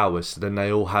magic powers, so then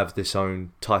they all have this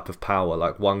own type of power.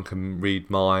 Like one can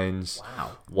read minds.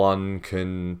 Wow. One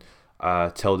can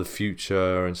tell the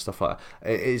future and stuff like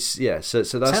that. So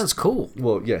that sounds cool.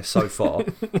 Well, yeah, so far.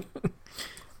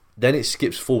 Then it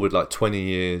skips forward like 20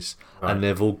 years, and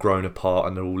they've all grown apart,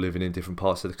 and they're all living in different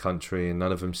parts of the country, and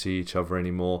none of them see each other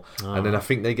anymore. And then I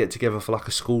think they get together for like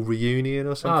a school reunion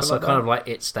or something. So like kind that. of like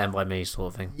It's Stand By Me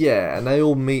sort of thing. Yeah, and they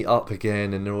all meet up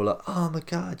again, and they're all like, "Oh my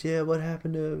god, yeah, what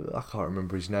happened to? I can't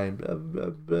remember his name." Blah, blah,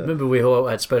 blah. Remember we all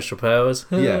had special powers.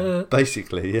 Yeah,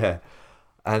 basically, yeah.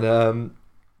 And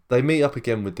they meet up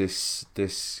again with this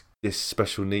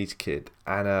special needs kid,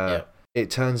 and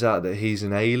it turns out that he's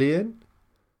an alien.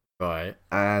 Right.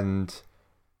 And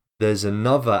there's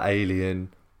another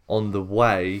alien on the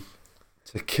way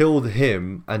to kill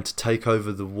him and to take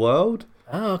over the world.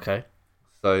 Oh, okay.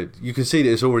 So you can see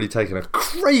that it's already taken a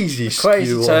crazy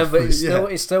turn, but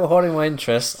it's still holding my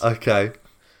interest. Okay.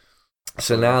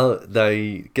 So now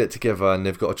they get together and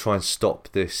they've got to try and stop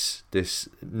this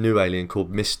new alien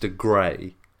called Mr.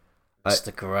 Grey.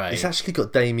 Mr. Grey. It's actually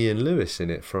got Damian Lewis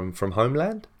in it from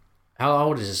Homeland. How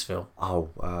old is this film?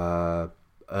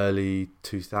 Early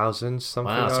 2000s, something.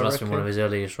 Wow, so I must have been one of his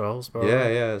earliest roles, bro.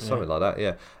 Yeah, something like that.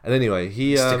 Yeah, and anyway,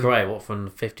 he Mr. Grey, what from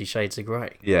 50 Shades of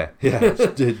Grey? Yeah. Is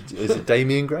it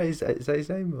Damian Grey? Is that his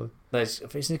name? Or? No,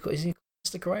 isn't he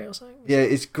Mr. Grey or something? Yeah,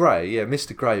 it's Grey. Yeah,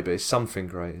 Mr. Grey, but it's something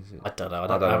Grey. Is it? I don't know.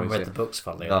 I haven't read the books,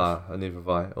 funnily enough. Nah, neither have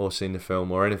I, or seen the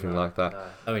film or anything like that.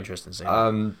 No interest in seeing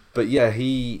that. But yeah,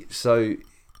 Mr.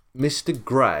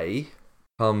 Grey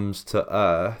comes to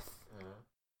Earth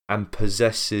and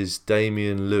possesses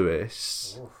Damian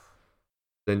Lewis. Oof.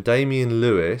 Then Damian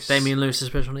Lewis is a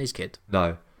special needs kid?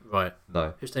 No. Right.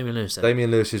 No. Who's Damian Lewis then?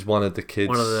 Damian Lewis is one of the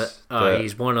kids.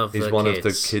 He's one of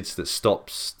the kids that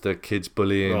stops the kids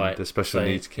bullying the special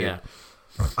needs kid. Yeah.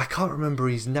 I can't remember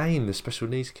his name, the special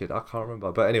needs kid. I can't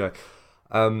remember. But anyway,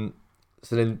 so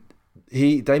then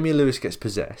Damian Lewis gets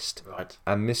possessed. Right.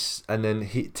 And then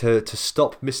to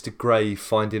stop Mr. Grey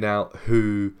finding out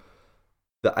who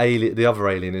the other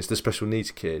alien is, the special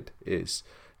needs kid is,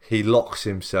 he locks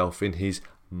himself in his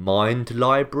mind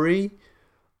library.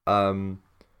 So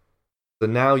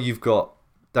now you've got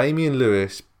Damian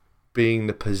Lewis being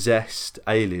the possessed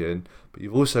alien, but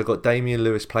you've also got Damian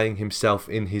Lewis playing himself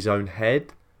in his own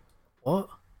head. What?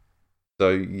 So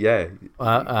yeah,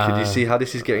 can you see how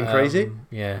this is getting crazy?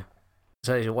 Yeah.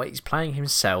 So wait, he's playing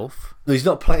himself. No, he's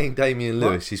not playing Damian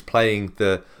Lewis. He's playing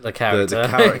the character. The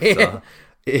character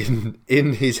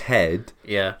in his head.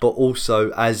 Yeah. But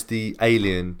also as the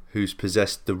alien who's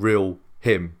possessed the real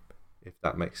him, if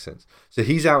that makes sense. So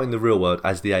he's out in the real world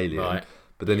as the alien, right.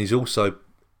 But then he's also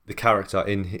the character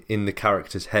in the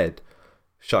character's head,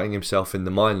 shutting himself in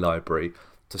the mind library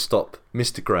to stop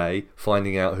Mr. Grey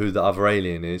finding out who the other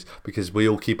alien is, because we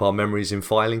all keep our memories in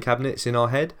filing cabinets in our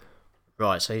head.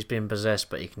 Right, so he's been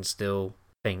possessed, but he can still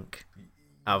think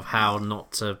of how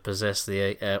not to possess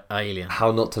the alien.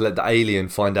 How not to let the alien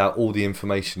find out all the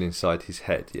information inside his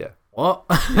head, yeah. What?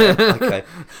 Yeah, okay.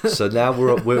 So now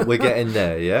we're getting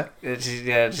there, yeah?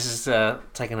 This is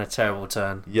taking a terrible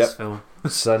turn. Yep. This film.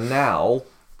 So now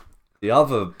the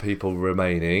other people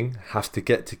remaining have to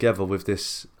get together with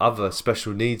this other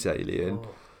special needs alien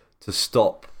to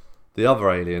stop the other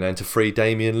alien and to free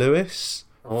Damian Lewis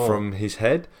from his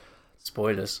head.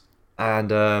 Spoilers.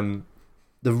 And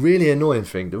the really annoying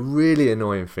thing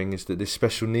is that this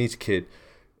special needs kid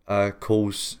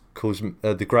calls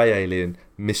the grey alien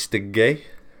Mr. Gay,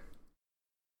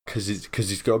 because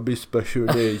he's got to be special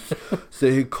needs. So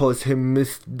he calls him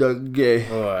Mr. Gay.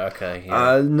 Oh, okay. Yeah.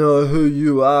 I know who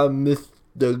you are,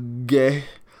 Mr. Gay,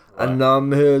 and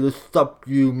I'm here to stop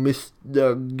you,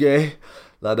 Mr. Gay.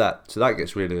 Like that. So that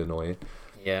gets really annoying.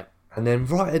 Yeah. And then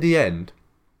right at the end,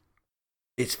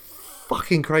 it's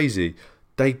fucking crazy.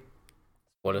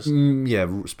 Spoilers? Yeah,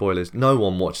 spoilers. No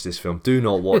one watched this film. Do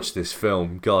not watch this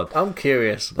film. God. I'm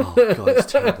curious. Oh, God,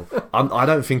 it's terrible. I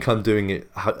don't think I'm doing it...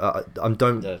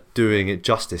 doing it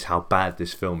justice how bad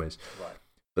this film is. Right.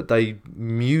 But they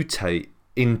mutate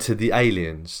into the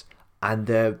aliens and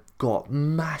they've got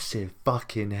massive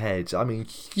fucking heads. I mean,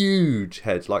 huge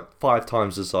heads, like 5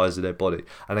 times the size of their body.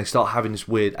 And they start having this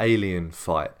weird alien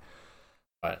fight.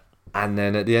 Right. And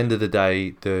then at the end of the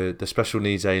day, the special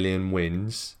needs alien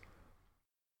wins.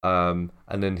 And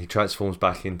then he transforms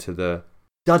back into the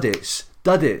Duddits.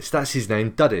 Duddits, that's his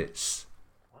name, Duddits.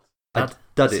 Duddits.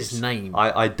 That's his name.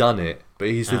 I done it, but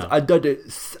he says, I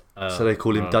Duddits. So they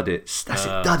call him Duddits. That's it,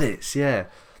 Duddits, yeah.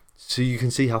 So you can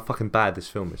see how fucking bad this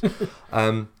film is.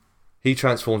 He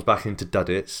transforms back into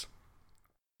Duddits.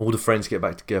 All the friends get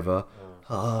back together.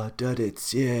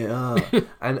 Duddits, yeah.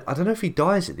 And I don't know if he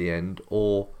dies at the end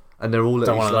and they're all at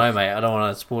don't want to know, mate. I don't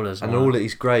want to spoil us. And they're all at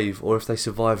his grave, or if they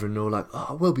survive and they're all like,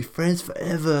 oh, we'll be friends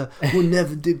forever. We'll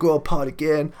never grow apart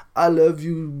again. I love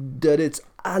you, Duddits.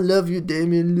 I love you,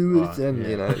 Damian Lewis. And,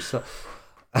 you know, so...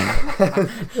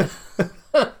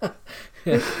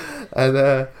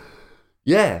 and,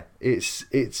 yeah,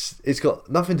 it's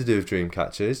got nothing to do with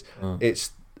Dreamcatchers.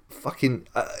 It's fucking...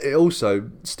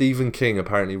 also, Stephen King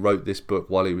apparently wrote this book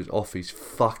while he was off his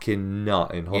fucking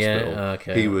nut in hospital. Yeah,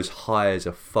 okay. He was high as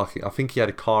a fucking... I think he had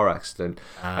a car accident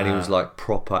and he was like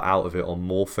proper out of it on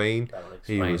morphine.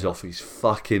 He was off his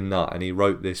fucking nut and he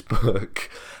wrote this book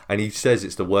and he says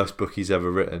it's the worst book he's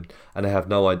ever written and I have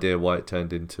no idea why it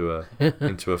turned into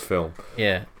a film.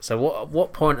 Yeah. So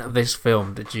what point of this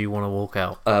film did you want to walk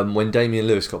out? When Damian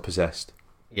Lewis got possessed.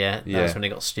 Yeah, that's when it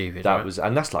got stupid. That right? was,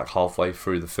 and that's like halfway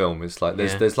through the film. It's like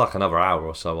there's like another hour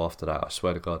or so after that. I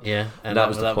swear to God. Yeah, and that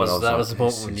was the point. That was the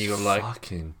point when you were like,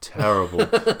 "Fucking terrible."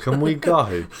 Can we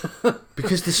go?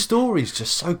 Because the story's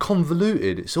just so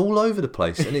convoluted. It's all over the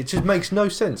place, and it just makes no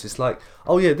sense. It's like,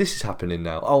 oh yeah, this is happening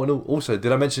now. Oh, and also,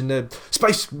 did I mention the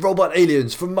space robot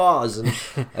aliens from Mars?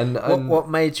 And what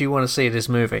made you want to see this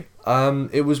movie?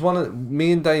 It was one of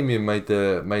me and Damien made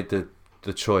the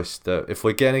choice that if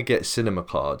we're going to get cinema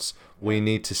cards, we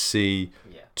need to see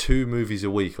 2 movies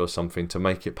a week or something to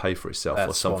make it pay for itself.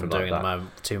 That's or something what I'm doing like that. at the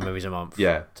moment, 2 movies a month.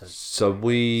 Yeah. So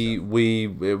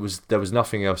there was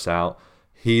nothing else out.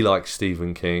 He liked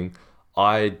Stephen King.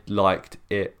 I liked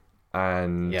it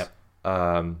and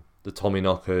the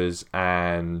Tommyknockers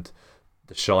and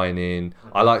The Shining.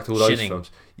 I liked all those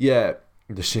films. Yeah,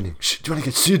 The Shining. Do you want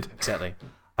to get sued? Exactly.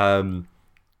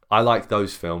 I like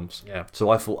those films. Yeah. So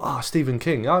I thought, Stephen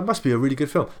King, it must be a really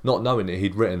good film. Not knowing that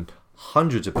he'd written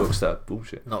hundreds of books that are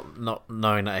bullshit. Not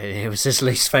knowing that it was his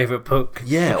least favourite book.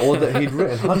 Yeah, or that he'd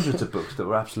written hundreds of books that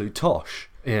were absolute tosh.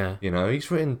 Yeah. You know,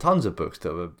 he's written tons of books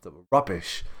that were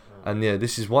rubbish. And yeah,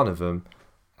 this is one of them.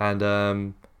 And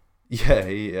I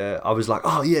was like,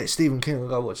 oh yeah, Stephen King, I'll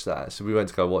go watch that. So we went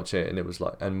to go watch it and it was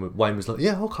like, and Wayne was like,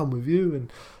 yeah, I'll come with you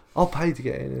and I'll pay to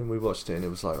get in, and we watched it, and it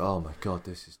was like, oh my God,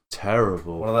 this is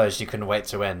terrible. One of those you couldn't wait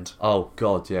to end. Oh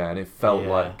God, yeah, and it felt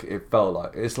like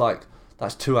it's like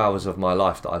that's 2 hours of my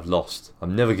life that I've lost.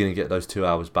 I'm never going to get those 2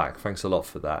 hours back. Thanks a lot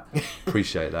for that.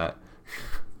 Appreciate that.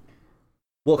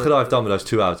 What could I have done with those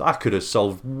 2 hours? I could have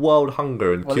solved world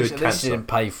hunger and cured cancer. At least you didn't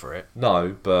pay for it.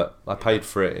 No, but I paid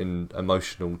for it in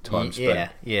emotional time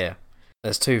spent. Yeah.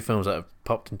 There's 2 films that have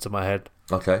popped into my head.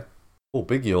 Okay. Oh,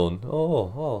 big yawn.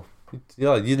 Oh.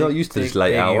 Yeah, you're not used to this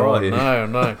late hour, are you?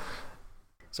 No.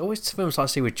 It's always films I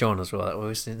see with John as well that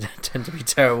always tend to be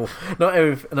terrible. Not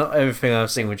everything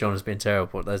I've seen with John has been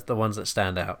terrible, but there's the ones that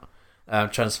stand out.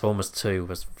 Transformers 2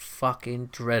 was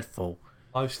fucking dreadful.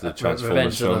 Most of the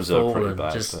Transformers films are pretty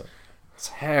bad. Just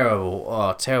terrible.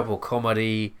 Oh, terrible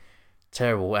comedy,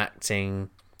 terrible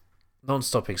acting,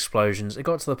 non-stop explosions. It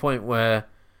got to the point where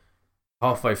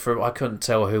halfway through I couldn't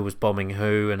tell who was bombing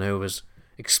who and who was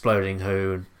exploding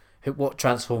who and what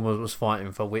Transformer was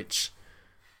fighting for which,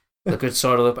 the good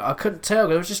side of the... I couldn't tell.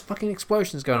 There was just fucking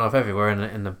explosions going off everywhere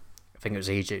in the... I think it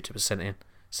was Egypt it was set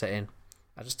in.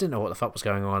 I just didn't know what the fuck was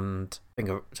going on. And I think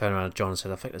I turned around to John and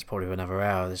said, I think there's probably another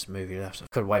hour of this movie left. I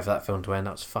couldn't wait for that film to end.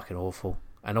 That was fucking awful.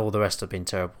 And all the rest have been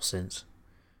terrible since.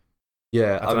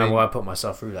 Yeah, I don't know why I put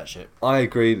myself through that shit. I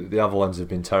agree that the other ones have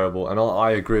been terrible, and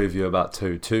I agree with you about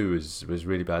 2. 2 was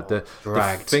really bad. The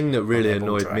thing that really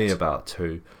annoyed me about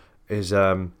 2 is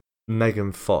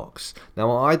Megan Fox.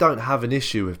 Now, I don't have an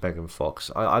issue with Megan Fox.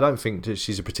 I don't think that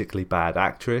she's a particularly bad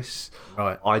actress.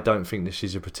 Right. I don't think that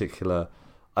she's a particular...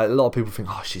 A lot of people think,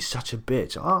 oh, she's such a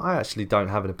bitch. I actually don't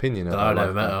have an opinion of her. I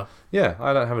don't matter. Yeah,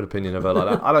 I don't have an opinion of her like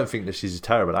that. I don't think that she's a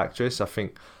terrible actress. I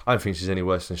don't think she's any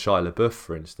worse than Shia LaBeouf,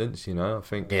 for instance. You know, I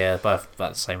think... Yeah, both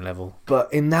at the same level.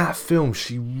 But in that film,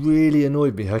 she really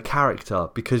annoyed me, her character.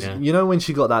 Because, you know when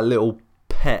she got that little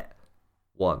pet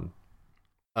one?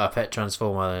 Pet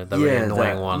Transformer, the really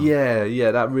annoying one.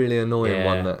 Yeah, that really annoying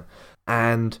one.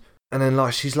 And then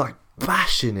like she's like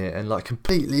bashing it and like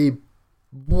completely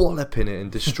walloping it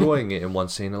and destroying it in one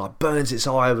scene, and like burns its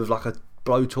eye with like a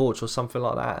blowtorch or something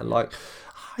like that, and like,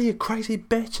 oh, you crazy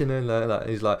bitch, and then like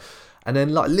he's like, and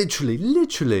then like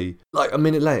literally like a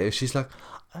minute later she's like,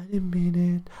 I didn't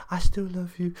mean it, I still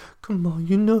love you, come on,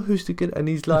 you know who's the good, and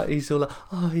he's all like,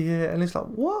 oh yeah, and it's like,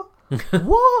 what?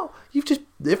 What? You've just,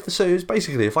 so it was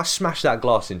basically, if I smashed that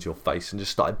glass into your face and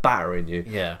just started battering you,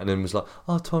 and then was like,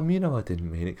 oh Tom, you know I didn't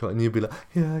mean it, and you'd be like,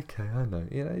 yeah, okay, I know,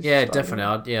 you know. Yeah,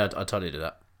 definitely. I'd totally do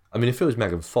that. I mean, if it was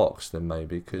Megan Fox, then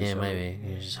maybe. Cause,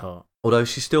 maybe she's hot. Although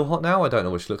she's still hot now, I don't know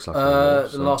what she looks like anymore.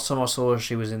 The last time I saw her,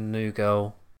 she was in New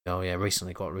Girl. Oh yeah,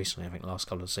 recently, I think last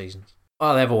couple of seasons.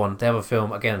 Oh, the other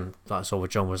film again, like I saw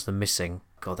with John, was The Missing.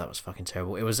 God, that was fucking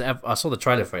terrible. It was. I saw the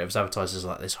trailer for it. It was advertised as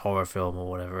like this horror film or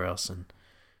whatever else, and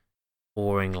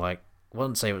boring. Like, I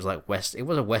wouldn't say it was like West. It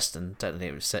was a western. Technically,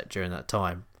 it was set during that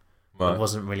time. Right. There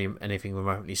wasn't really anything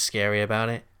remotely scary about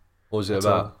it. What was it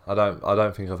about? I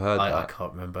don't think I've heard that. I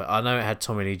can't remember. I know it had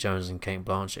Tommy Lee Jones and Kate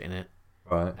Blanchett in it.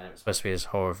 Right. And it was supposed to be this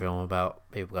horror film about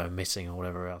people going missing or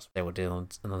whatever else they were doing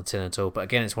on tin at all. But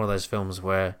again, it's one of those films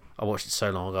where I watched it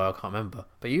so long ago I can't remember.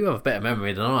 But you have a better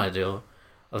memory than I do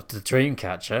of the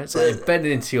Dreamcatcher. It's like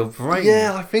embedded into your brain.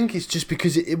 Yeah, I think it's just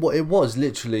because it was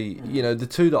literally, you know, the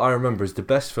two that I remember is the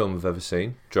best film I've ever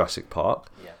seen, Jurassic Park.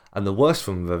 Yeah. And the worst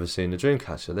film I've ever seen, The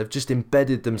Dreamcatcher. They've just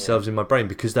embedded themselves in my brain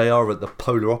because they are at the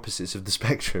polar opposites of the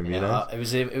spectrum, you know? It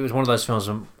was one of those films,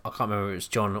 I can't remember if it was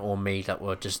John or me that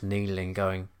were just kneeling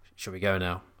going, should we go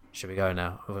now? Should we go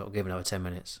now? We'll give it another 10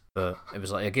 minutes. But it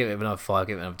was like, give it another 5,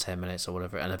 give it another 10 minutes or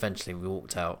whatever. And eventually we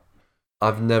walked out.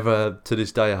 I've never, to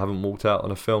this day, I haven't walked out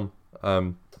on a film.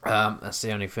 That's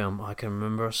the only film I can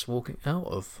remember us walking out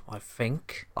of, I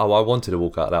think. Oh, I wanted to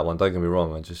walk out of that one. Don't get me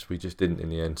wrong. We just didn't in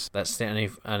the end. That's the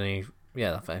only.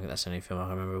 Yeah, I think that's the only film I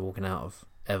can remember walking out of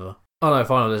ever. Oh no,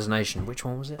 Final Destination. Which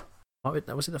one was it?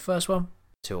 Was it the first one?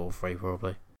 2 or 3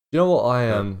 probably. You know what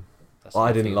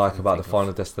I didn't like about the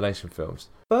Final Destination films?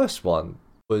 First one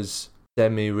was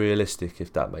semi-realistic,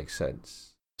 if that makes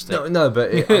sense. No,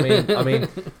 but I mean,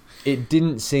 it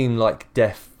didn't seem like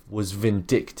death was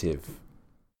vindictive.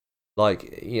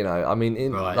 Like, you know, I mean,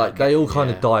 they all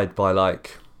kind of died by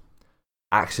like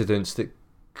accidents that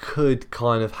could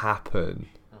kind of happen,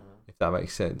 if that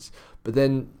makes sense. But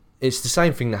then it's the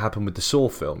same thing that happened with the Saw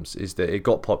films, is that it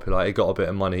got popular, it got a bit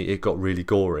of money, it got really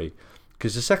gory.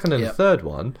 Because the second and the third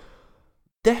one,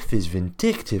 death is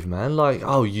vindictive, man. Like,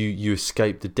 oh, you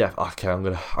escaped the death. Okay, I'm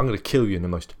gonna kill you in the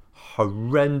most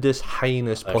horrendous,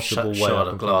 heinous possible way. Shard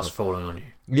of glass falling on you.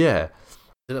 Yeah.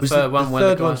 The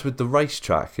third one's with the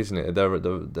racetrack, isn't it? There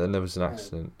was an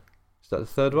accident. Is that the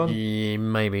third one? Yeah,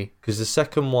 maybe. Because the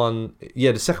second one's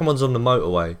on the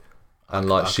motorway, and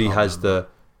like she has the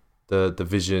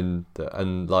vision,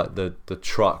 and like the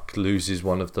truck loses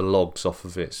one of the logs off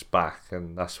of its back,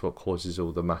 and that's what causes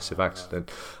all the massive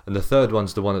accident. And the third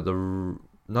one's the one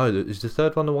is the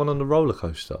third one the one on the roller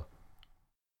coaster?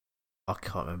 I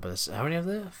can't remember this. How many are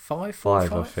there? 5?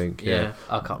 5, I think. Yeah,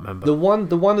 I can't remember. The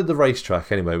one at the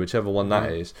racetrack, anyway, whichever one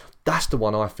that is. That's the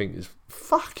one I think is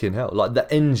fucking hell. Like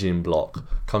the engine block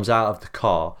comes out of the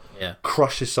car,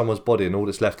 crushes someone's body, and all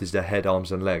that's left is their head,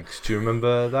 arms, and legs. Do you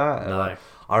remember that? No.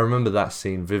 I remember that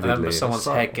scene vividly. I remember someone's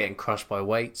head getting crushed by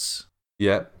weights.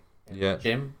 Yeah.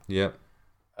 Gym. Yeah.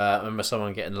 I remember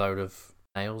someone getting a load of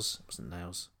nails. It wasn't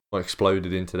nails. Or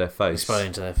exploded into their face. Exploded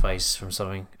into their face from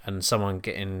something, and someone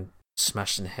getting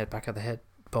smashed in the back of the head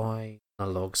by a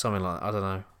log, something like that. I don't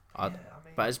know.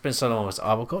 But it's been so long.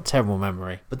 I've got a terrible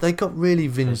memory. But they got really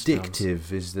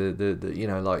vindictive. Is the you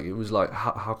know, like it was like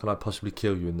how can I possibly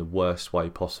kill you in the worst way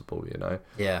possible? You know.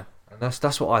 Yeah. And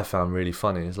that's what I found really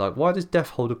funny. It's like, why does death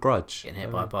hold a grudge? Getting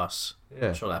hit by a bus. Yeah.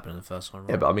 I'm sure that happened in the first one.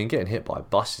 Right? Yeah, but I mean, getting hit by a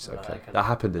bus is okay. That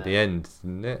happened at the end,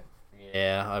 didn't it?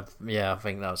 Yeah, I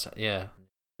think that was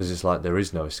Because it's like there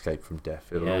is no escape from death.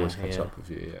 It'll always catch up with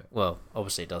you. Yeah. Well,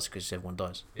 obviously it does because everyone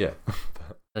dies. Yeah.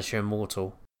 Unless you're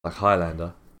immortal. Like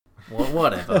Highlander.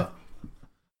 Whatever.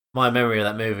 My memory of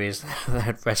that movie is they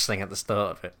had wrestling at the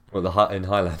start of it. Well, in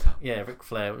Highlander. Yeah, Ric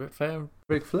Flair. I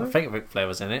think Ric Flair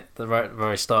was in it. The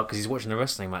very start because he's watching a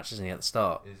wrestling match, isn't he? At the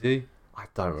start. Is he? I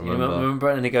don't remember. You remember?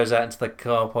 And he goes out into the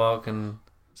car park and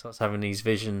starts having these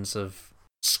visions of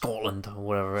Scotland or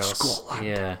whatever else. Scotland.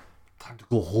 Yeah. Time to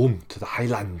go home to the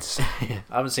Highlands. Yeah.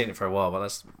 I haven't seen it for a while, but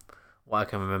that's what I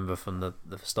can remember from the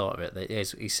start of it. That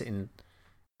he's sitting in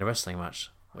a wrestling match,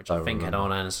 which I think had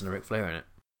Arn Anderson and Ric Flair in it.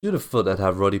 You'd have thought they'd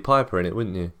have Roddy Piper in it,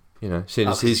 wouldn't you? You know, seeing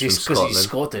as he's from Scotland. Because he's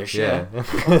Scottish, yeah.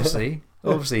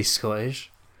 Obviously he's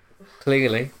Scottish.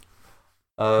 Clearly.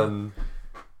 What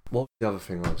was the other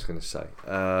thing I was going to say?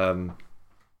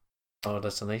 Our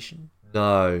Destination?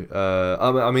 No,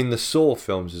 I mean the Saw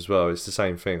films as well. It's the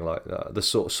same thing. Like the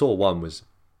Saw 1 was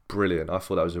brilliant. I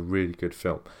thought that was a really good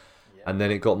film. And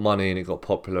then it got money and it got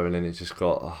popular and then it just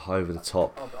got over the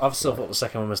top. I've still thought the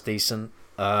second one was decent.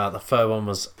 The third one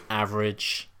was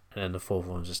average, and then the fourth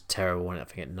one was just terrible. And I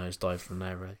think it nosedived from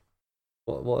there. Really.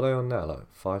 What are they on now?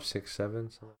 Like 5, 6, 7?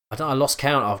 I lost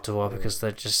count after a while because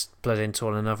they just bled into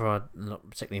one another. Not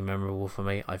particularly memorable for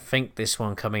me. I think this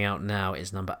one coming out now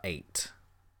is number 8.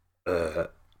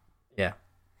 Yeah,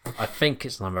 I think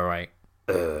it's number 8.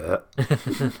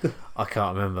 I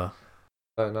can't remember.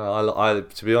 I don't know. I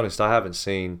to be honest, I haven't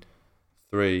seen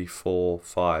 3, 4,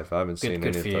 5. I haven't seen any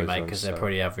of those. Good for you, mate, because they're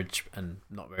pretty average and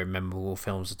not very memorable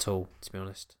films at all. To be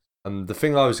honest. And the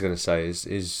thing I was going to say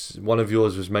is one of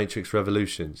yours was Matrix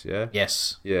Revolutions, yeah?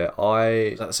 Yes. Yeah,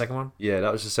 Was that the second one? Yeah,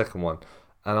 that was the second one.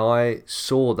 And I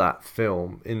saw that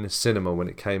film in the cinema when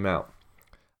it came out.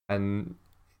 And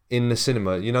in the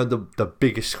cinema, you know the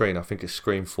biggest screen, I think it's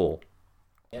Screen 4.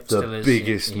 Yep, the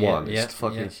biggest one. It's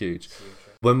fucking huge.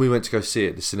 When we went to go see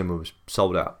it, the cinema was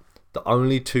sold out. The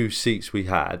only 2 seats we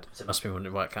had... So it must be when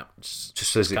it worked out.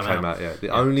 Just as it came out, yeah. The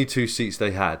only 2 seats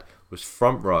they had was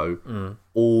front row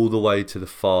all the way to the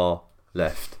far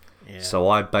left. Yeah. So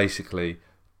I basically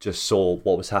just saw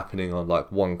what was happening on like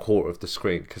 1/4 of the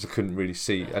screen because I couldn't really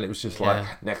see, and it was just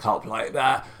like neck up like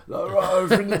that, like right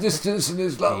over in the distance, and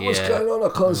it's like what's going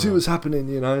on? I can't see what's happening,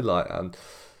 you know, like and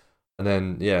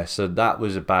then so that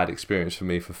was a bad experience for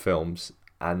me for films,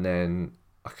 and then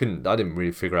I didn't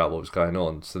really figure out what was going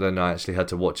on, so then I actually had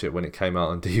to watch it when it came out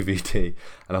on DVD,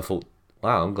 and I thought,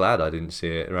 wow, I'm glad I didn't see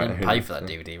it. Right, you didn't pay for that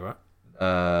DVD, right?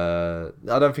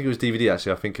 I don't think it was DVD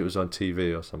actually. I think it was on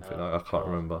TV or something. I can't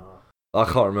remember. I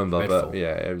can't remember, dreadful. But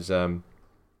yeah, it was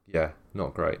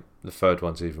not great. The third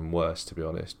one's even worse, to be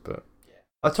honest. But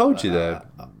I told you they're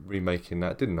remaking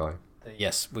that, didn't I?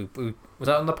 Yes, we was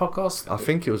that on the podcast? I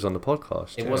think it was on the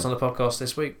podcast. It was on the podcast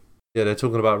this week. Yeah, they're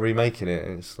talking about remaking it,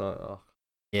 and it's like,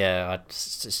 yeah,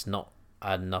 it's not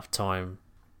had enough time.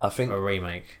 For a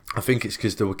remake. I think it's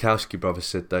because the Wachowski brothers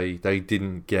said they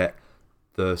didn't get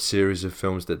the series of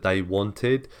films that they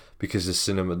wanted because the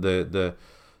cinema the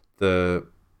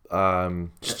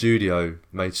studio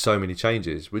made so many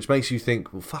changes, which makes you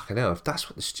think, well, fucking hell, if that's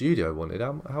what the studio wanted,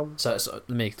 how... So let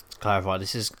me clarify,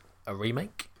 this is a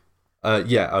remake?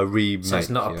 Yeah, a remake. So it's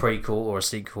not a prequel or a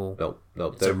sequel? No,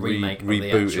 it's they're a remake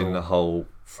rebooting the whole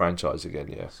franchise again,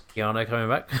 yeah. Keanu coming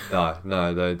back?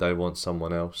 No, they want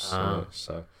someone else,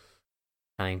 so...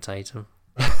 Channing Tatum.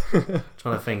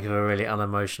 Trying to think of a really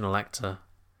unemotional actor.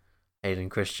 Hayden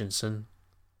Christensen.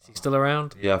 Is he still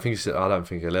around? Yeah, I don't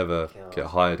think he'll ever get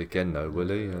hired again, though, will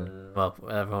he? Well,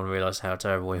 everyone realised how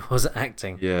terrible he was at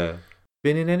acting. Yeah.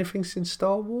 Been in anything since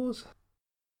Star Wars?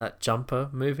 That Jumper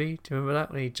movie, do you remember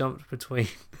that? When he jumped between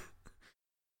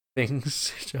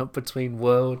things, jumped between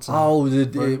worlds.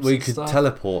 We could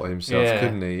teleport himself,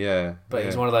 couldn't he? Yeah. But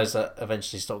he's one of those that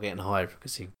eventually stopped getting hired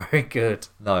because he's very good.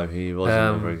 No, he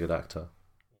wasn't a very good actor.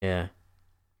 Yeah.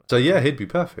 So yeah, he'd be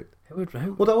perfect.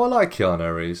 Although I like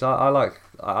Keanu Reeves,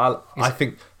 I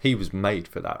think he was made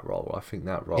for that role. I think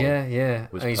that role. Yeah.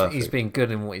 Was he's been good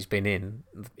in what he's been in.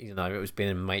 You know, it's been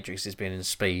in Matrix, it's been in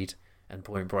Speed and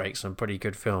Point Break, some pretty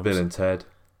good films. Bill and Ted.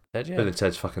 Yeah. Bill and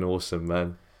Ted's fucking awesome,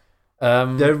 man.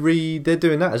 They're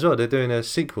doing that as well. They're doing a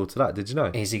sequel to that. Did you know?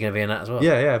 Is he going to be in that as well?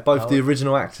 Yeah. Both the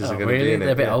original actors are going to be in it.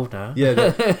 They're a bit old now.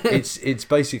 Yeah, it's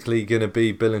basically going to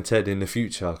be Bill and Ted in the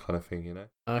future kind of thing, you know.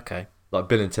 Okay. Like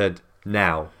Bill and Ted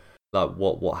now. Like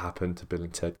what happened to Bill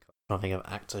and Ted? I think of an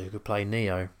actor who could play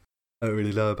Neo. I don't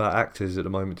really know about actors at the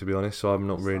moment, to be honest. So I'm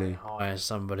not really hire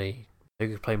somebody who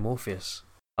could play Morpheus.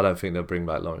 I don't think they'll bring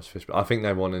back Lawrence Fishburne. I think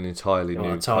they want an entirely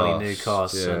new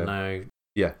cast. Yeah. So no.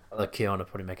 Yeah. The Keanu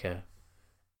probably make a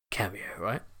cameo,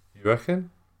 right? You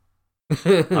reckon?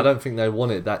 I don't think they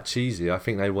want it that cheesy. I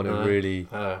think they want it really.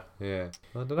 Yeah.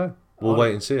 I don't know. We'll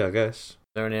wait and see, I guess.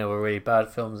 Are there any other really bad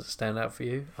films that stand out for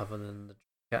you other than the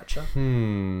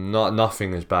Dreamcatcher?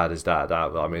 Nothing as bad as that.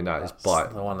 I mean, that's the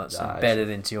one that's embedded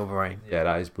into your brain. Yeah,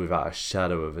 that is without a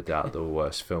shadow of a doubt the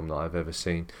worst film that I've ever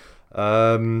seen.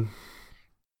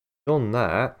 On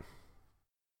that,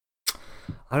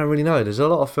 I don't really know. There's a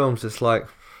lot of films that's like,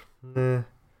 it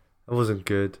wasn't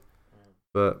good.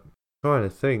 But I'm trying to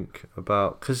think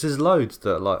about, because there's loads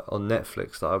that like on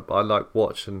Netflix that I like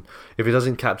watch, and if it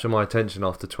doesn't capture my attention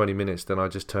after 20 minutes, then I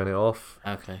just turn it off.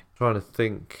 Okay. I'm trying to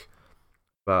think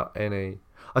about any.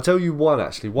 I'll tell you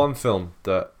one film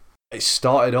that it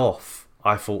started off,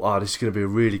 I thought, this is going to be a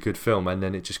really good film, and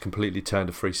then it just completely turned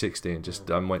a 360 and just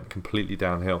went completely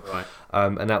downhill. Right.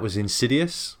 And that was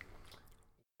Insidious.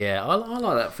 Yeah, I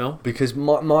like that film. Because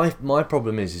my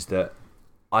problem is that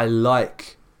I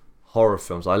like horror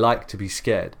films. I like to be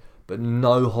scared, but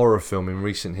no horror film in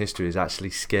recent history has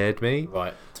actually scared me.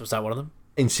 Right. So was that one of them?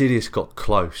 Insidious got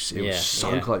close. It was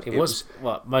so close. It was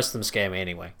well, most of them scare me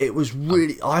anyway. It was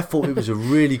really. I thought it was a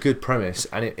really good premise,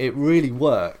 and it really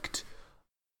worked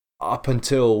up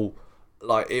until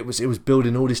like it was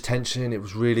building all this tension. It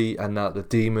was really, and the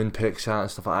demon picks out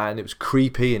and stuff like that, and it was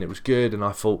creepy and it was good. And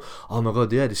I thought, oh my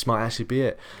god, yeah, this might actually be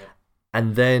it. Yeah.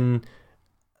 And then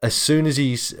as soon as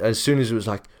it was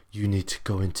like, you need to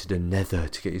go into the Nether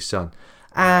to get your son.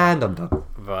 And I'm done.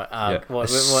 Right.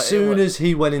 As soon as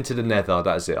he went into the Nether,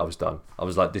 that's it. I was done. I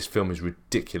was like, this film is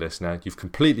ridiculous now. You've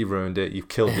completely ruined it. You've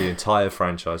killed the entire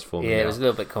franchise for me. Yeah, now. It was a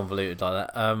little bit convoluted like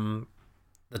that.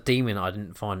 The demon, I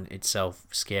didn't find itself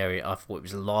scary. I thought it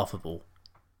was laughable.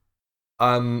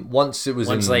 Once it was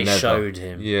once in they the Nether, showed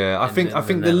him. Yeah, I think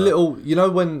the little,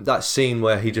 when that scene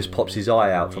where he just pops his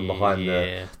eye out from behind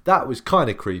that was kind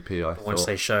of creepy. I thought once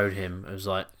they showed him, it was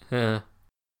like, yeah,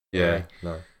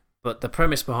 no. But the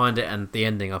premise behind it and the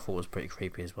ending, I thought was pretty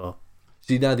creepy as well.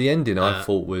 See, now the ending I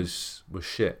thought was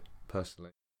shit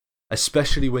personally,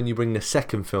 especially when you bring the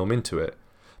second film into it,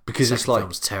 because it's like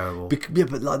film's terrible.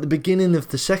 But like the beginning of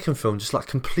the second film just like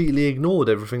completely ignored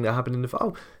everything that happened in the film.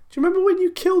 Oh, do you remember when you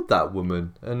killed that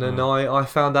woman? And then I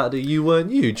found out that you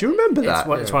weren't you. Do you remember that?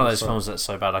 It's one of those films that's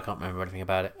so bad I can't remember anything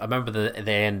about it. I remember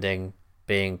the ending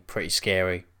being pretty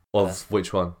scary. Of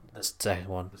which one? The second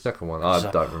one. The second one.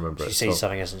 I don't remember it. She sees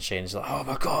something, isn't she? And she's like, oh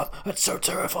my god, that's so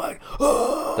terrifying.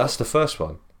 That's the first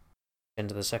one.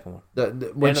 End of the second one.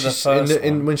 When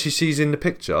she sees in the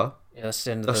picture. Yeah, that's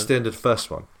the end of the first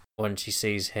one. When she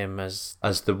sees him as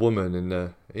the woman in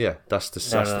the that's the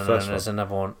first one. There's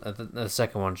another one. The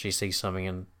second one, she sees something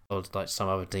and like some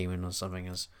other demon or something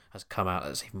has come out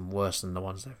that's even worse than the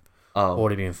ones they've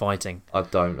already been fighting. I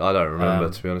don't remember,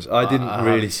 to be honest. I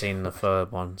haven't seen the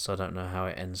third one, so I don't know how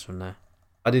it ends from there.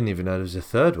 I didn't even know there was a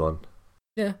third one.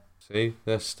 Yeah. See,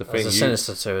 that's the thing. There's a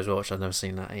Sinister 2 as well, which I've never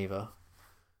seen that either.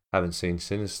 Haven't seen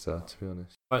Sinister, to be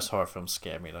honest. Most horror films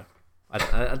scare me though.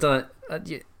 I don't.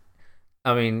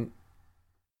 I mean,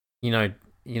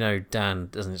 Dan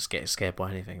doesn't get scared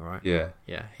by anything, right? Yeah.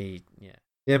 Yeah.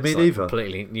 Yeah, me neither.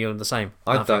 Completely. You're the same.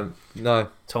 I don't. No.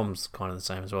 Tom's kind of the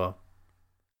same as well.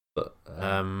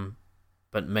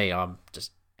 But me, I'm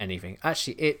just anything.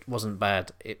 Actually, it wasn't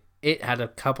bad. It had a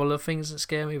couple of things that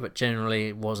scare me, but generally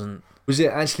it wasn't. Was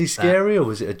it actually scary, or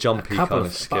was it a jumpy kind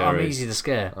of scary? But I'm easy to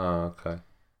scare. Oh, okay.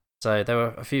 So there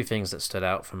were a few things that stood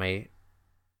out for me,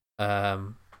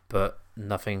 but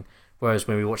nothing. Whereas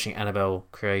when we were watching Annabelle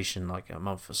Creation like a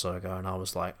month or so ago, and I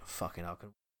was like, fucking hell, I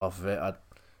couldn't get off of it. I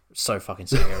so fucking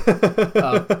scary.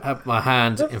 I had my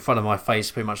hand in front of my face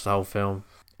pretty much the whole film.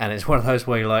 And it's one of those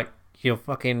where you're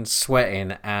fucking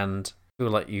sweating and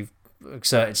feel like you've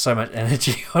exerted so much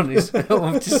energy on this film.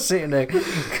 I'm just sitting there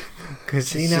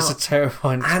because it's just a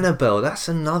terrifying. Annabelle, that's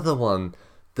another one.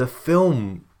 The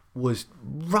film was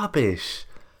rubbish.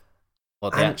 Well,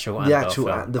 the actual film.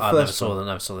 I never saw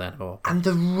the Annabelle. And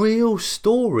the real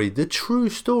story, the true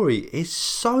story, is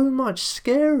so much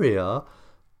scarier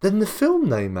than the film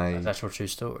they made. That's actual true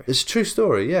story. It's a true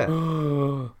story, yeah.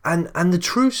 and the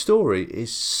true story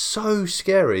is so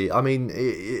scary. I mean,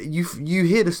 you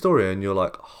hear the story and you're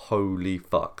like, holy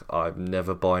fuck, I'm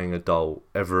never buying a doll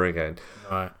ever again.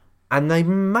 Right. And they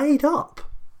made up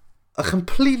a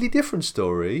completely different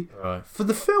story for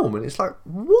the film, and it's like,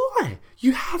 why?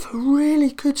 You have a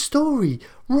really good story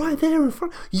right there in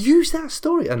front. Use that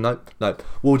story. And no,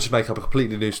 we'll just make up a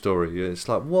completely new story. It's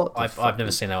like, what? I've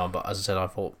never seen that one, but as I said, I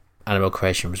thought Annabelle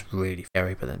Creation was really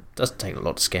scary, but then it doesn't take a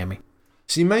lot to scare me.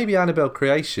 See, maybe Annabelle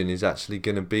Creation is actually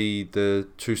going to be the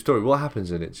true story. What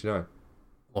happens in it? Do you know?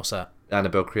 What's that?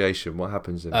 Annabelle Creation. What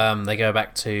happens in it? They go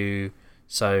back to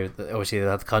obviously they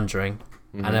had The Conjuring.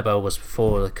 Mm-hmm. Annabelle was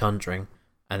before The Conjuring,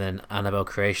 and then Annabelle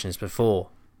Creation is before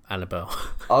Annabelle.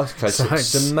 Okay,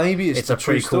 so maybe it's the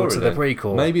true story. The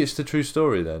prequel. Maybe it's the true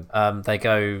story then.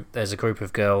 There's a group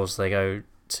of girls. They go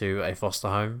to a foster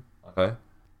home. Okay.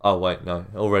 Oh wait, no.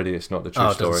 Already, it's not the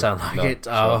true story. Oh, it doesn't sound like it.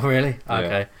 Oh, really?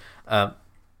 Okay. Yeah.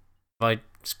 If I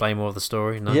explain more of the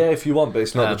story, no. Yeah, if you want, but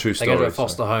it's not the true story. They go to a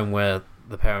foster home where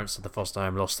the parents of the foster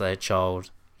home lost their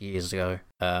child years ago.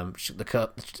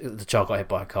 The child got hit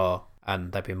by a car,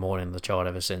 and they've been mourning the child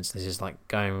ever since. This is like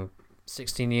going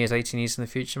 16 years, 18 years in the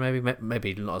future,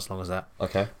 maybe not as long as that.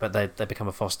 Okay. But they become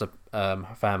a foster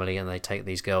family, and they take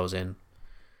these girls in,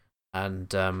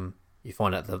 and you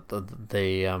find out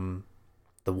the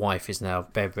wife is now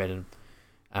bedridden,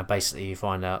 and basically you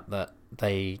find out that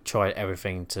they tried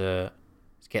everything to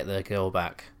get their girl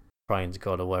back, praying to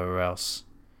God or wherever else,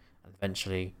 and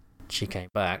eventually she came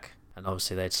back, and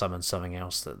obviously they'd summoned something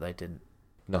else that they didn't.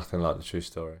 Nothing like the true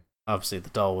story. Obviously, the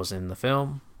doll was in the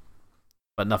film,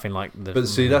 but nothing like the. But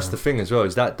see, that's the thing as well.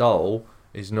 Is that doll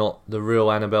is not the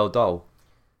real Annabelle doll.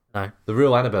 No. The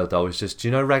real Annabelle doll is just. Do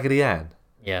you know Raggedy Ann?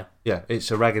 Yeah. Yeah, it's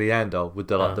a Raggedy Ann doll with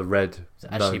the the red. Is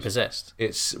it actually nose. possessed?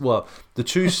 It's the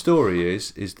true story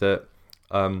is that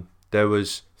there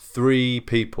was 3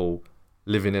 people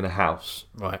living in a house.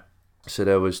 Right. So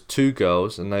there was 2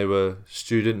 girls and they were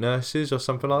student nurses or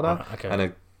something like that, Right, okay. and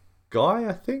a guy,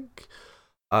 I think.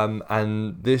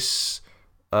 And this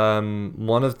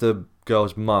one of the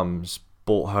girls' mums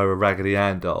bought her a Raggedy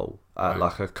Ann doll at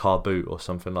like a car boot or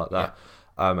something like that,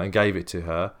 and gave it to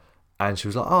her. And she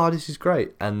was like, "Oh, this is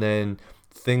great." And then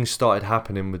things started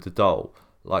happening with the doll.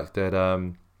 Like they'd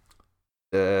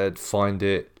find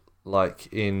it like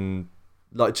in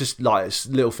just like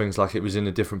little things, like it was in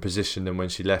a different position than when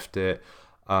she left it.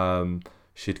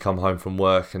 She'd come home from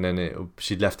work and then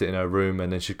she'd left it in her room,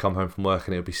 and then she'd come home from work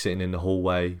and it would be sitting in the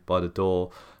hallway by the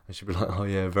door, and she'd be like, "Oh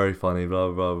yeah, very funny,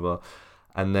 blah blah blah."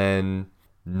 And then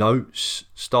notes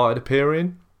started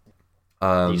appearing.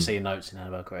 Do you see notes in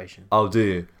Annabelle Creation? Oh, do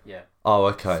you? Yeah. Oh,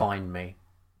 okay. Find me.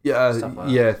 Yeah,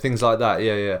 Like yeah, things like that.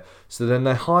 Yeah. So then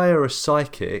they hire a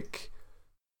psychic,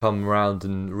 come round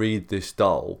and read this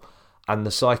doll, and the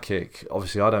psychic,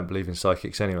 obviously I don't believe in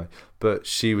psychics anyway, but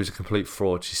she was a complete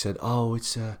fraud. She said, "Oh,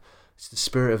 it's the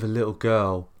spirit of a little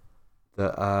girl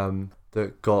that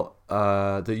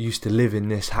that used to live in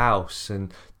this house,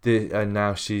 and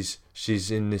now she's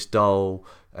in this doll,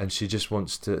 and she just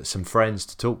wants some friends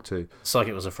to talk to." The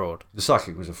psychic was a fraud. The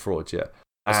psychic was a fraud, yeah.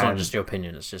 It's not just your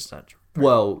opinion, it's just that.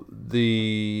 Well,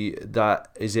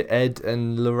 is it Ed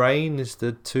and Lorraine is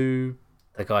the 2...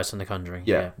 The guys from The Conjuring.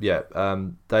 Yeah.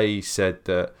 They said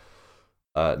that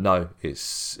no,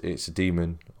 it's a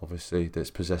demon, obviously,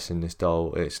 that's possessing this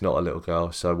doll. It's not a little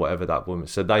girl, so whatever that woman.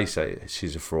 So they say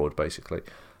she's a fraud, basically.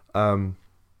 And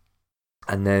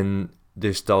then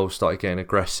this doll started getting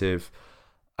aggressive,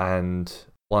 and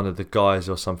one of the guys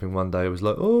or something one day was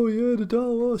like, "Oh yeah, the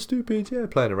doll, oh stupid, yeah,"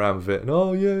 playing around with it, and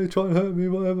 "Oh yeah, try and hurt me,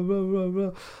 whatever, blah blah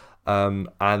blah."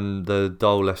 And the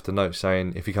doll left a note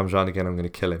saying, "If he comes around again, I'm going to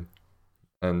kill him,"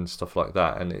 and stuff like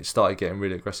that. And it started getting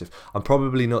really aggressive. I'm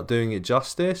probably not doing it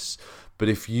justice, but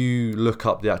if you look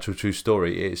up the actual true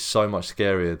story, it's so much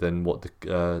scarier than what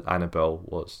the Annabelle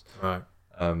was. Right.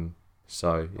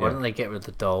 So yeah. Why didn't they get rid of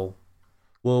the doll?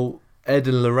 Well, Ed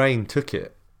and Lorraine took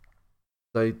it.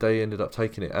 They ended up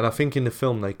taking it, and I think in the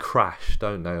film they crash,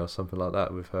 don't they, or something like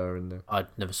that with her in there. I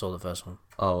never saw the first one.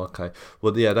 Oh, okay.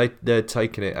 Well, yeah, they're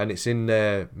taking it, and it's in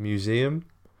their museum,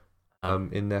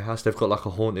 in their house. They've got like a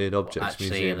haunted objects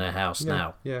actually museum in their house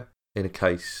now. Yeah, in a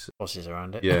case. Bosses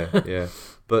around it. Yeah.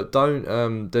 But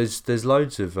don't. There's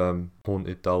loads of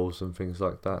haunted dolls and things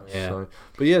like that. Yeah. So,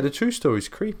 but yeah, the true story's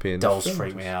creepy. Dolls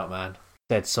freak me out, man.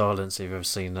 Dead Silence. Have you ever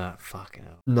seen that? Fucking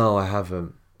hell. No, I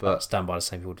haven't. But it's done by the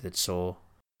same people who did Saw.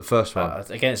 The first one.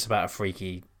 Again, it's about a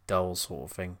freaky doll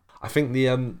sort of thing. I think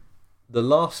the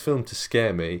last film to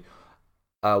scare me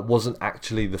wasn't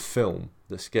actually the film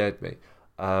that scared me.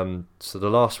 So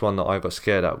the last one that I got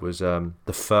scared at was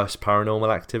the first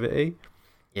Paranormal Activity.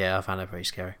 Yeah, I found it pretty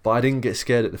scary. But I didn't get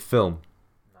scared at the film.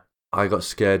 No. I got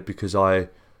scared because it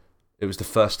was the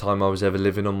first time I was ever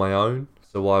living on my own.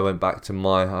 So I went back to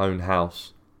my own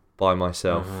house by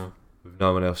myself with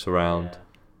no one else around. Yeah.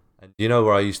 And you know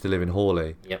where I used to live in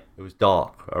Hawley? Yep. It was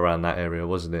dark around that area,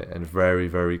 wasn't it? And very,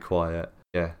 very quiet.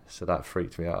 Yeah, so that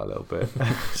freaked me out a little bit.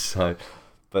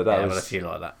 But that was a few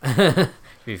like that. A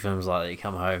few films like that, you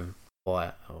come home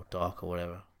quiet or dark or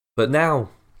whatever. But now,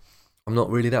 I'm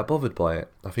not really that bothered by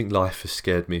it. I think life has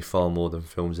scared me far more than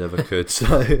films ever could.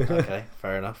 So okay,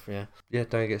 fair enough, yeah. Yeah,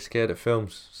 don't get scared at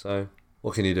films. So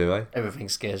what can you do, eh? Everything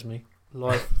scares me.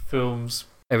 Life, films,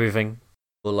 everything.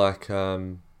 Or like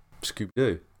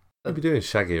Scooby-Doo. Scooby-Doo and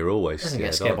Shaggy are always Doesn't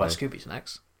scared, get scared by aren't they? Scooby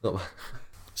snacks.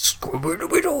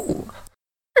 Scooby-Doo!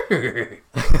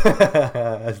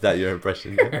 Is that your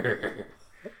impression?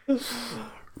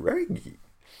 Reggie.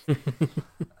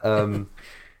 I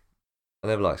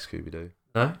never liked Scooby-Doo.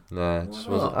 No? Nah, it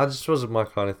just wasn't my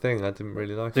kind of thing. I didn't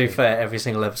really like it. To be fair, every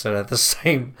single episode had the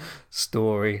same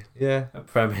story. Yeah.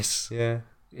 Premise. Yeah.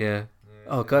 Yeah.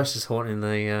 Oh, Ghost is haunting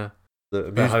the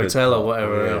amusement hotel park, or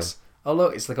whatever yeah. else. Oh,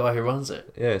 look, it's the guy who runs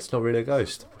it. Yeah, it's not really a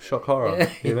ghost. Shock horror, Yeah.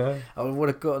 you know? I would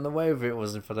have gotten away with it,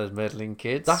 wasn't for those meddling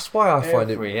kids. That's why I find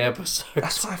Every episode.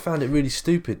 That's why I found it really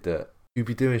stupid that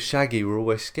Scooby-Doo and Shaggy were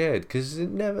always scared, because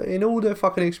it never, in all their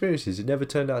fucking experiences, it never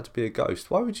turned out to be a ghost.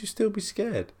 Why would you still be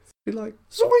scared? Be like,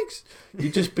 zoinks!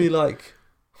 You'd just be like,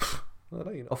 I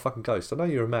know you're not a fucking ghost. I know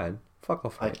you're a man. Fuck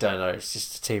off, I mate. don't know, it's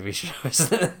just a TV show,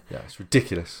 isn't it? Yeah, it's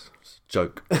ridiculous. It's a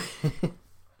joke.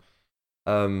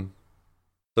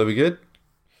 So we good?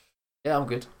 Yeah, I'm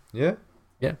good. Yeah?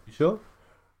 Yeah. You sure?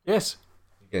 Yes.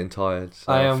 You're getting tired.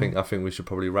 So I I am. think we should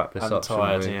probably wrap this I'm up.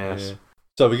 tired, shouldn't we? yes. Yeah.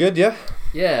 So we good, yeah?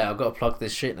 Yeah, I've got to plug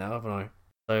this shit now, haven't I?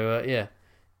 So, yeah.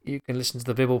 You can listen to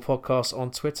the Bibble Podcast on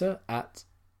Twitter at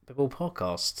Bibble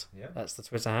Podcast. Yeah. That's the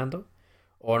Twitter handle.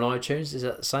 Or on iTunes, is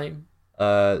that the same?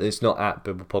 It's not at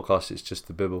Bibble Podcast, it's just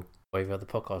the Bibble. Or you've got the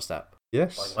podcast app.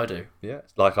 Yes. Like I do. Yeah,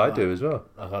 like I do as well.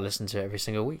 Like I listen to it every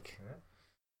single week. Yeah.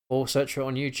 Or search for it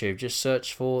on YouTube. Just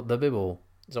search for The Bibble.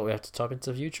 Is that what we have to type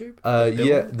into YouTube?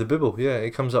 Yeah, The Bibble. Yeah,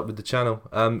 it comes up with the channel.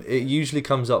 It usually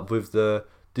comes up with the,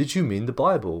 did you mean the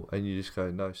Bible? And you just go,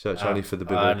 no, search only for The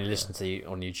Bibble. I only listened to you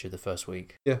on YouTube the first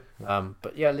week. Yeah.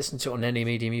 But yeah, listen to it on any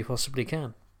medium you possibly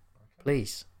can.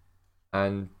 Please.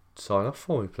 And sign off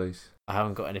for me, please. I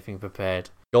haven't got anything prepared.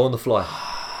 Go on the fly.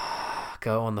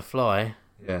 Go on the fly.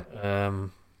 Yeah.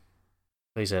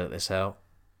 Please edit this out.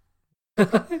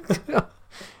 God,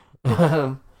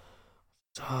 I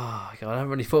haven't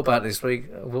really thought about it this week.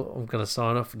 I'm going to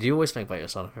sign off. Do you always think about your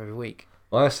sign off every week?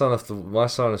 My sign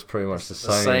is pretty much the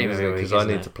same because I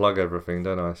need to plug everything,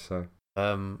 don't I? So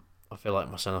I feel like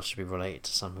my sign off should be related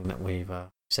to something that we've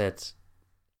said.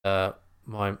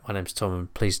 My name's Tom,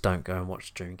 and please don't go and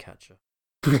watch Dreamcatcher.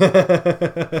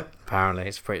 Apparently,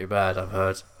 it's pretty bad. I've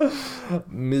heard.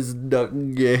 Miss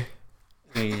Duggy.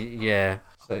 Yeah.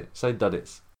 Say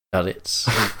Duddits. Duddits.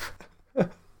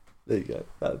 There you go.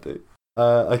 That'll do.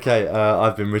 Okay,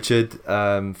 I've been Richard.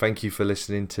 Thank you for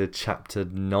listening to Chapter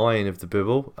 9 of the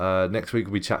Bibble. Next week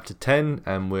will be Chapter 10,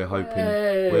 and we're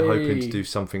hoping to do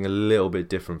something a little bit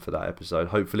different for that episode.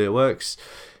 Hopefully, it works.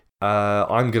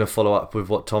 I'm going to follow up with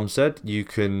what Tom said.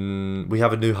 We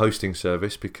have a new hosting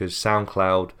service because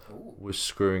SoundCloud was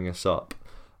screwing us up.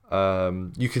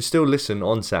 You can still listen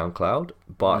on SoundCloud,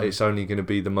 but it's only going to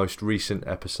be the most recent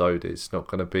episode. It's not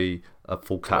going to be a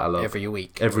full catalogue. Every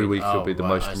week? Every week will be the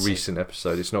most recent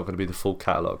episode. It's not going to be the full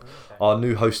catalogue. Okay. Our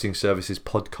new hosting service is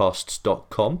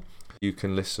podcasts.com. You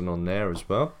can listen on there as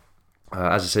well.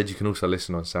 As I said, you can also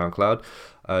listen on SoundCloud.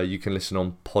 You can listen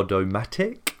on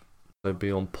Podomatic. So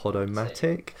be on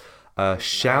Podomatic.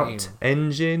 Shout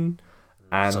Engine.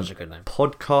 And such a good name.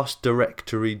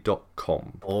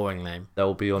 podcastdirectory.com. Boring name.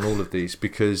 They'll be on all of these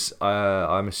because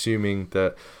I'm assuming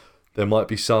that there might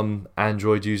be some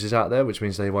Android users out there, which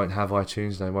means they won't have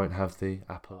iTunes, they won't have the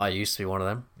Apple. I used to be one of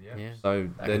them. Yeah. So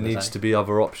there needs to be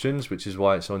other options, which is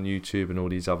why it's on YouTube and all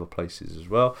these other places as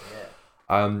well.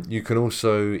 Yeah. You can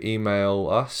also email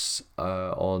us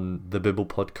on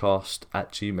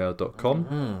thebiblepodcast@gmail.com.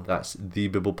 Mm-hmm. That's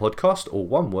thebiblepodcast, or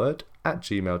one word,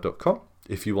 @gmail.com.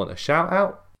 If you want a shout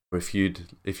out, or if you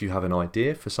have an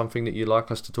idea for something that you'd like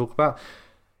us to talk about,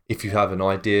 if you have an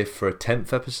idea for a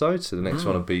 10th episode, so the next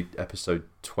one will be episode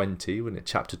 20, wouldn't it?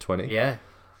 Chapter 20. Yeah.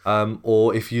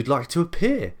 Or if you'd like to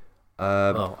appear.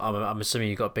 I'm assuming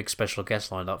you've got a big special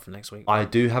guest lined up for next week. I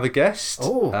do have a guest.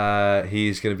 Oh.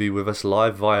 He's going to be with us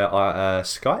live via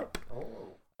Skype. Oh.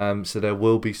 So there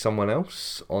will be someone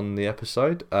else on the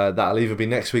episode. That'll either be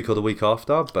next week or the week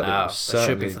after. But it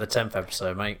should be for the 10th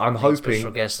episode, mate. I'm hoping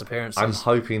special guest appearances. I'm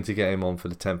hoping to get him on for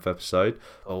the 10th episode.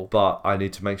 Oh. But I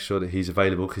need to make sure that he's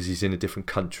available because he's in a different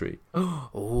country.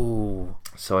 Oh.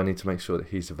 So I need to make sure that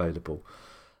he's available.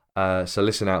 So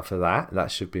listen out for that. That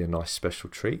should be a nice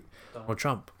special treat. Donald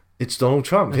Trump. It's Donald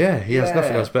Trump. Yeah, he has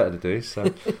nothing else better to do.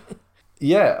 So.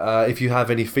 Yeah, if you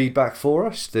have any feedback for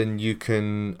us, then you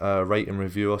can rate and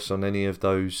review us on any of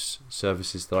those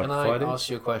services that I provided. Can I ask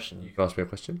you a question? You can ask me a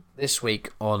question. This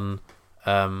week on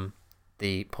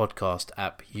the podcast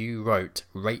app, you wrote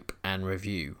rape and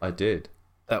review. I did.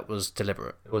 That was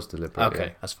deliberate. It was deliberate.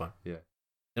 Okay, that's fine. Yeah.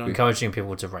 You're not encouraging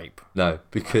people to rape. No,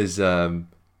 because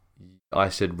I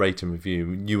said rate and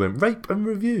review. You went rape and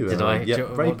review. Did I?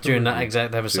 During that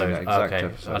exact episode? During that exact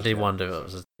episode, I did wonder. It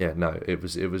was Yeah, no, it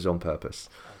was on purpose.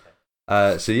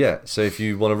 Okay. So if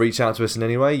you want to reach out to us in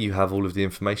any way, you have all of the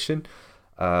information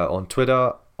on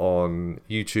Twitter, on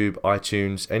YouTube,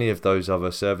 iTunes, any of those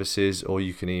other services, or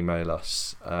you can email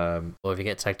us. Or if you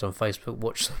get tagged on Facebook,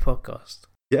 watch the podcast.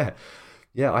 Yeah,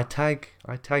 I tag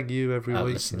you every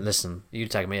week. Listen, you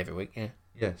tag me every week.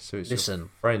 Yeah. So it's your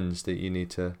friends that you need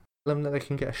to. Tell them that they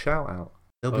can get a shout out.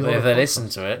 If they listen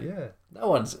to it, yeah. No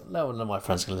one of my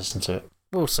friends can listen to it.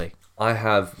 We'll see. I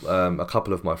have a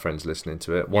couple of my friends listening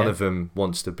to it. One of them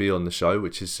wants to be on the show,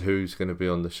 which is who's going to be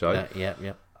on the show. Yeah.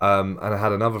 And I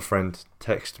had another friend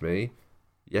text me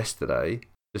yesterday,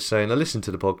 just saying, "I listened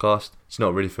to the podcast. It's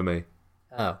not really for me."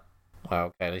 Oh, wow.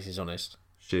 Okay, at least he's honest.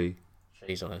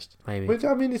 She's honest. Maybe. Well,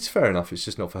 I mean, it's fair enough. It's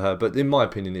just not for her. But in my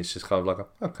opinion, it's just kind of like,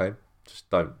 okay.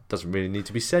 Doesn't really need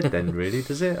to be said then, really,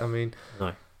 does it? I mean,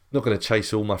 no. not going to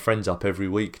chase all my friends up every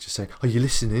week just saying, "Are you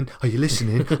listening? Are you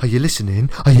listening? Are you listening?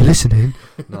 Are you listening?"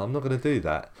 No, I'm not going to do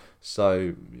that.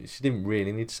 So she didn't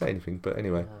really need to say anything. But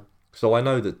anyway, so I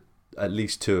know that at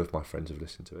least 2 of my friends have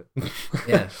listened to it.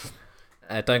 Yeah.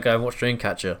 Don't go and watch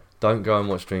Dreamcatcher. Don't go and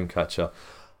watch Dreamcatcher.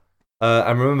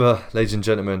 And remember, ladies and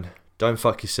gentlemen, don't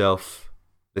fuck yourself.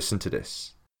 Listen to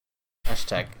this.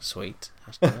 Hashtag sweet.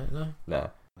 Hashtag, no? Nah.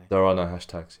 There are no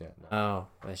hashtags yet. No. Oh,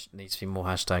 there needs to be more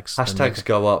hashtags. Hashtags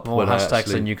go up more when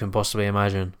hashtags than you can possibly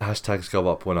imagine. Hashtags go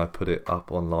up when I put it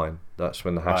up online. That's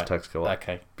when the hashtags go up.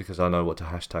 Okay. Because I know what to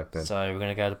hashtag then. So we're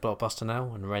going to go to Blockbuster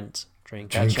now and rent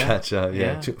Dreamcatcher. Dreamcatcher,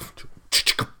 yeah.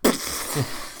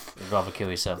 You'd rather kill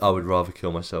yourself. I would rather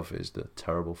kill myself. It is a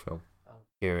terrible film. I'm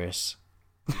curious.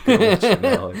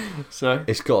 So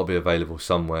it's got to be available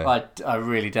somewhere. I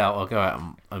really doubt I'll go out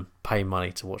and pay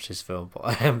money to watch this film, but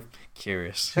I am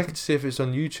curious. Check to see if it's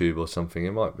on YouTube or something.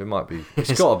 It might be.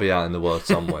 It's got to be out in the world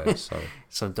somewhere. So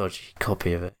some dodgy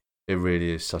copy of it. It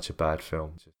really is such a bad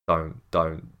film. Just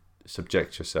don't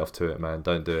subject yourself to it, man.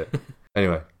 Don't do it.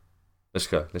 Anyway, let's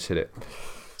go. Let's hit it.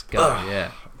 Let's go.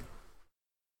 Yeah.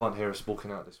 Can't hear us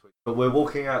walking out this week, but we're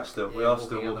walking out still. We are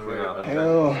still walking out. Okay.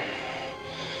 Hello,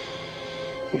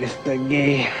 Mr.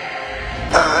 Gay.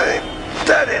 I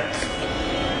did it.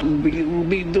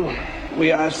 We do. We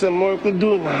have some work to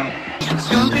do now.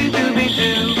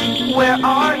 Scooby-Dooby-Doo, where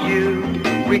are you?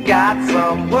 We got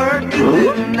some work to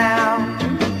do now.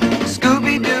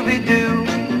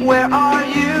 Scooby-Dooby-Doo, where are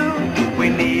you? We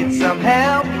need some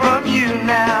help from you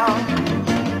now.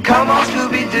 Come on,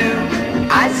 Scooby-Doo,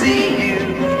 I see you,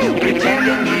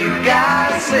 pretending you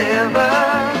got silver.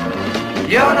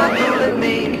 You're not fooling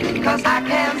me.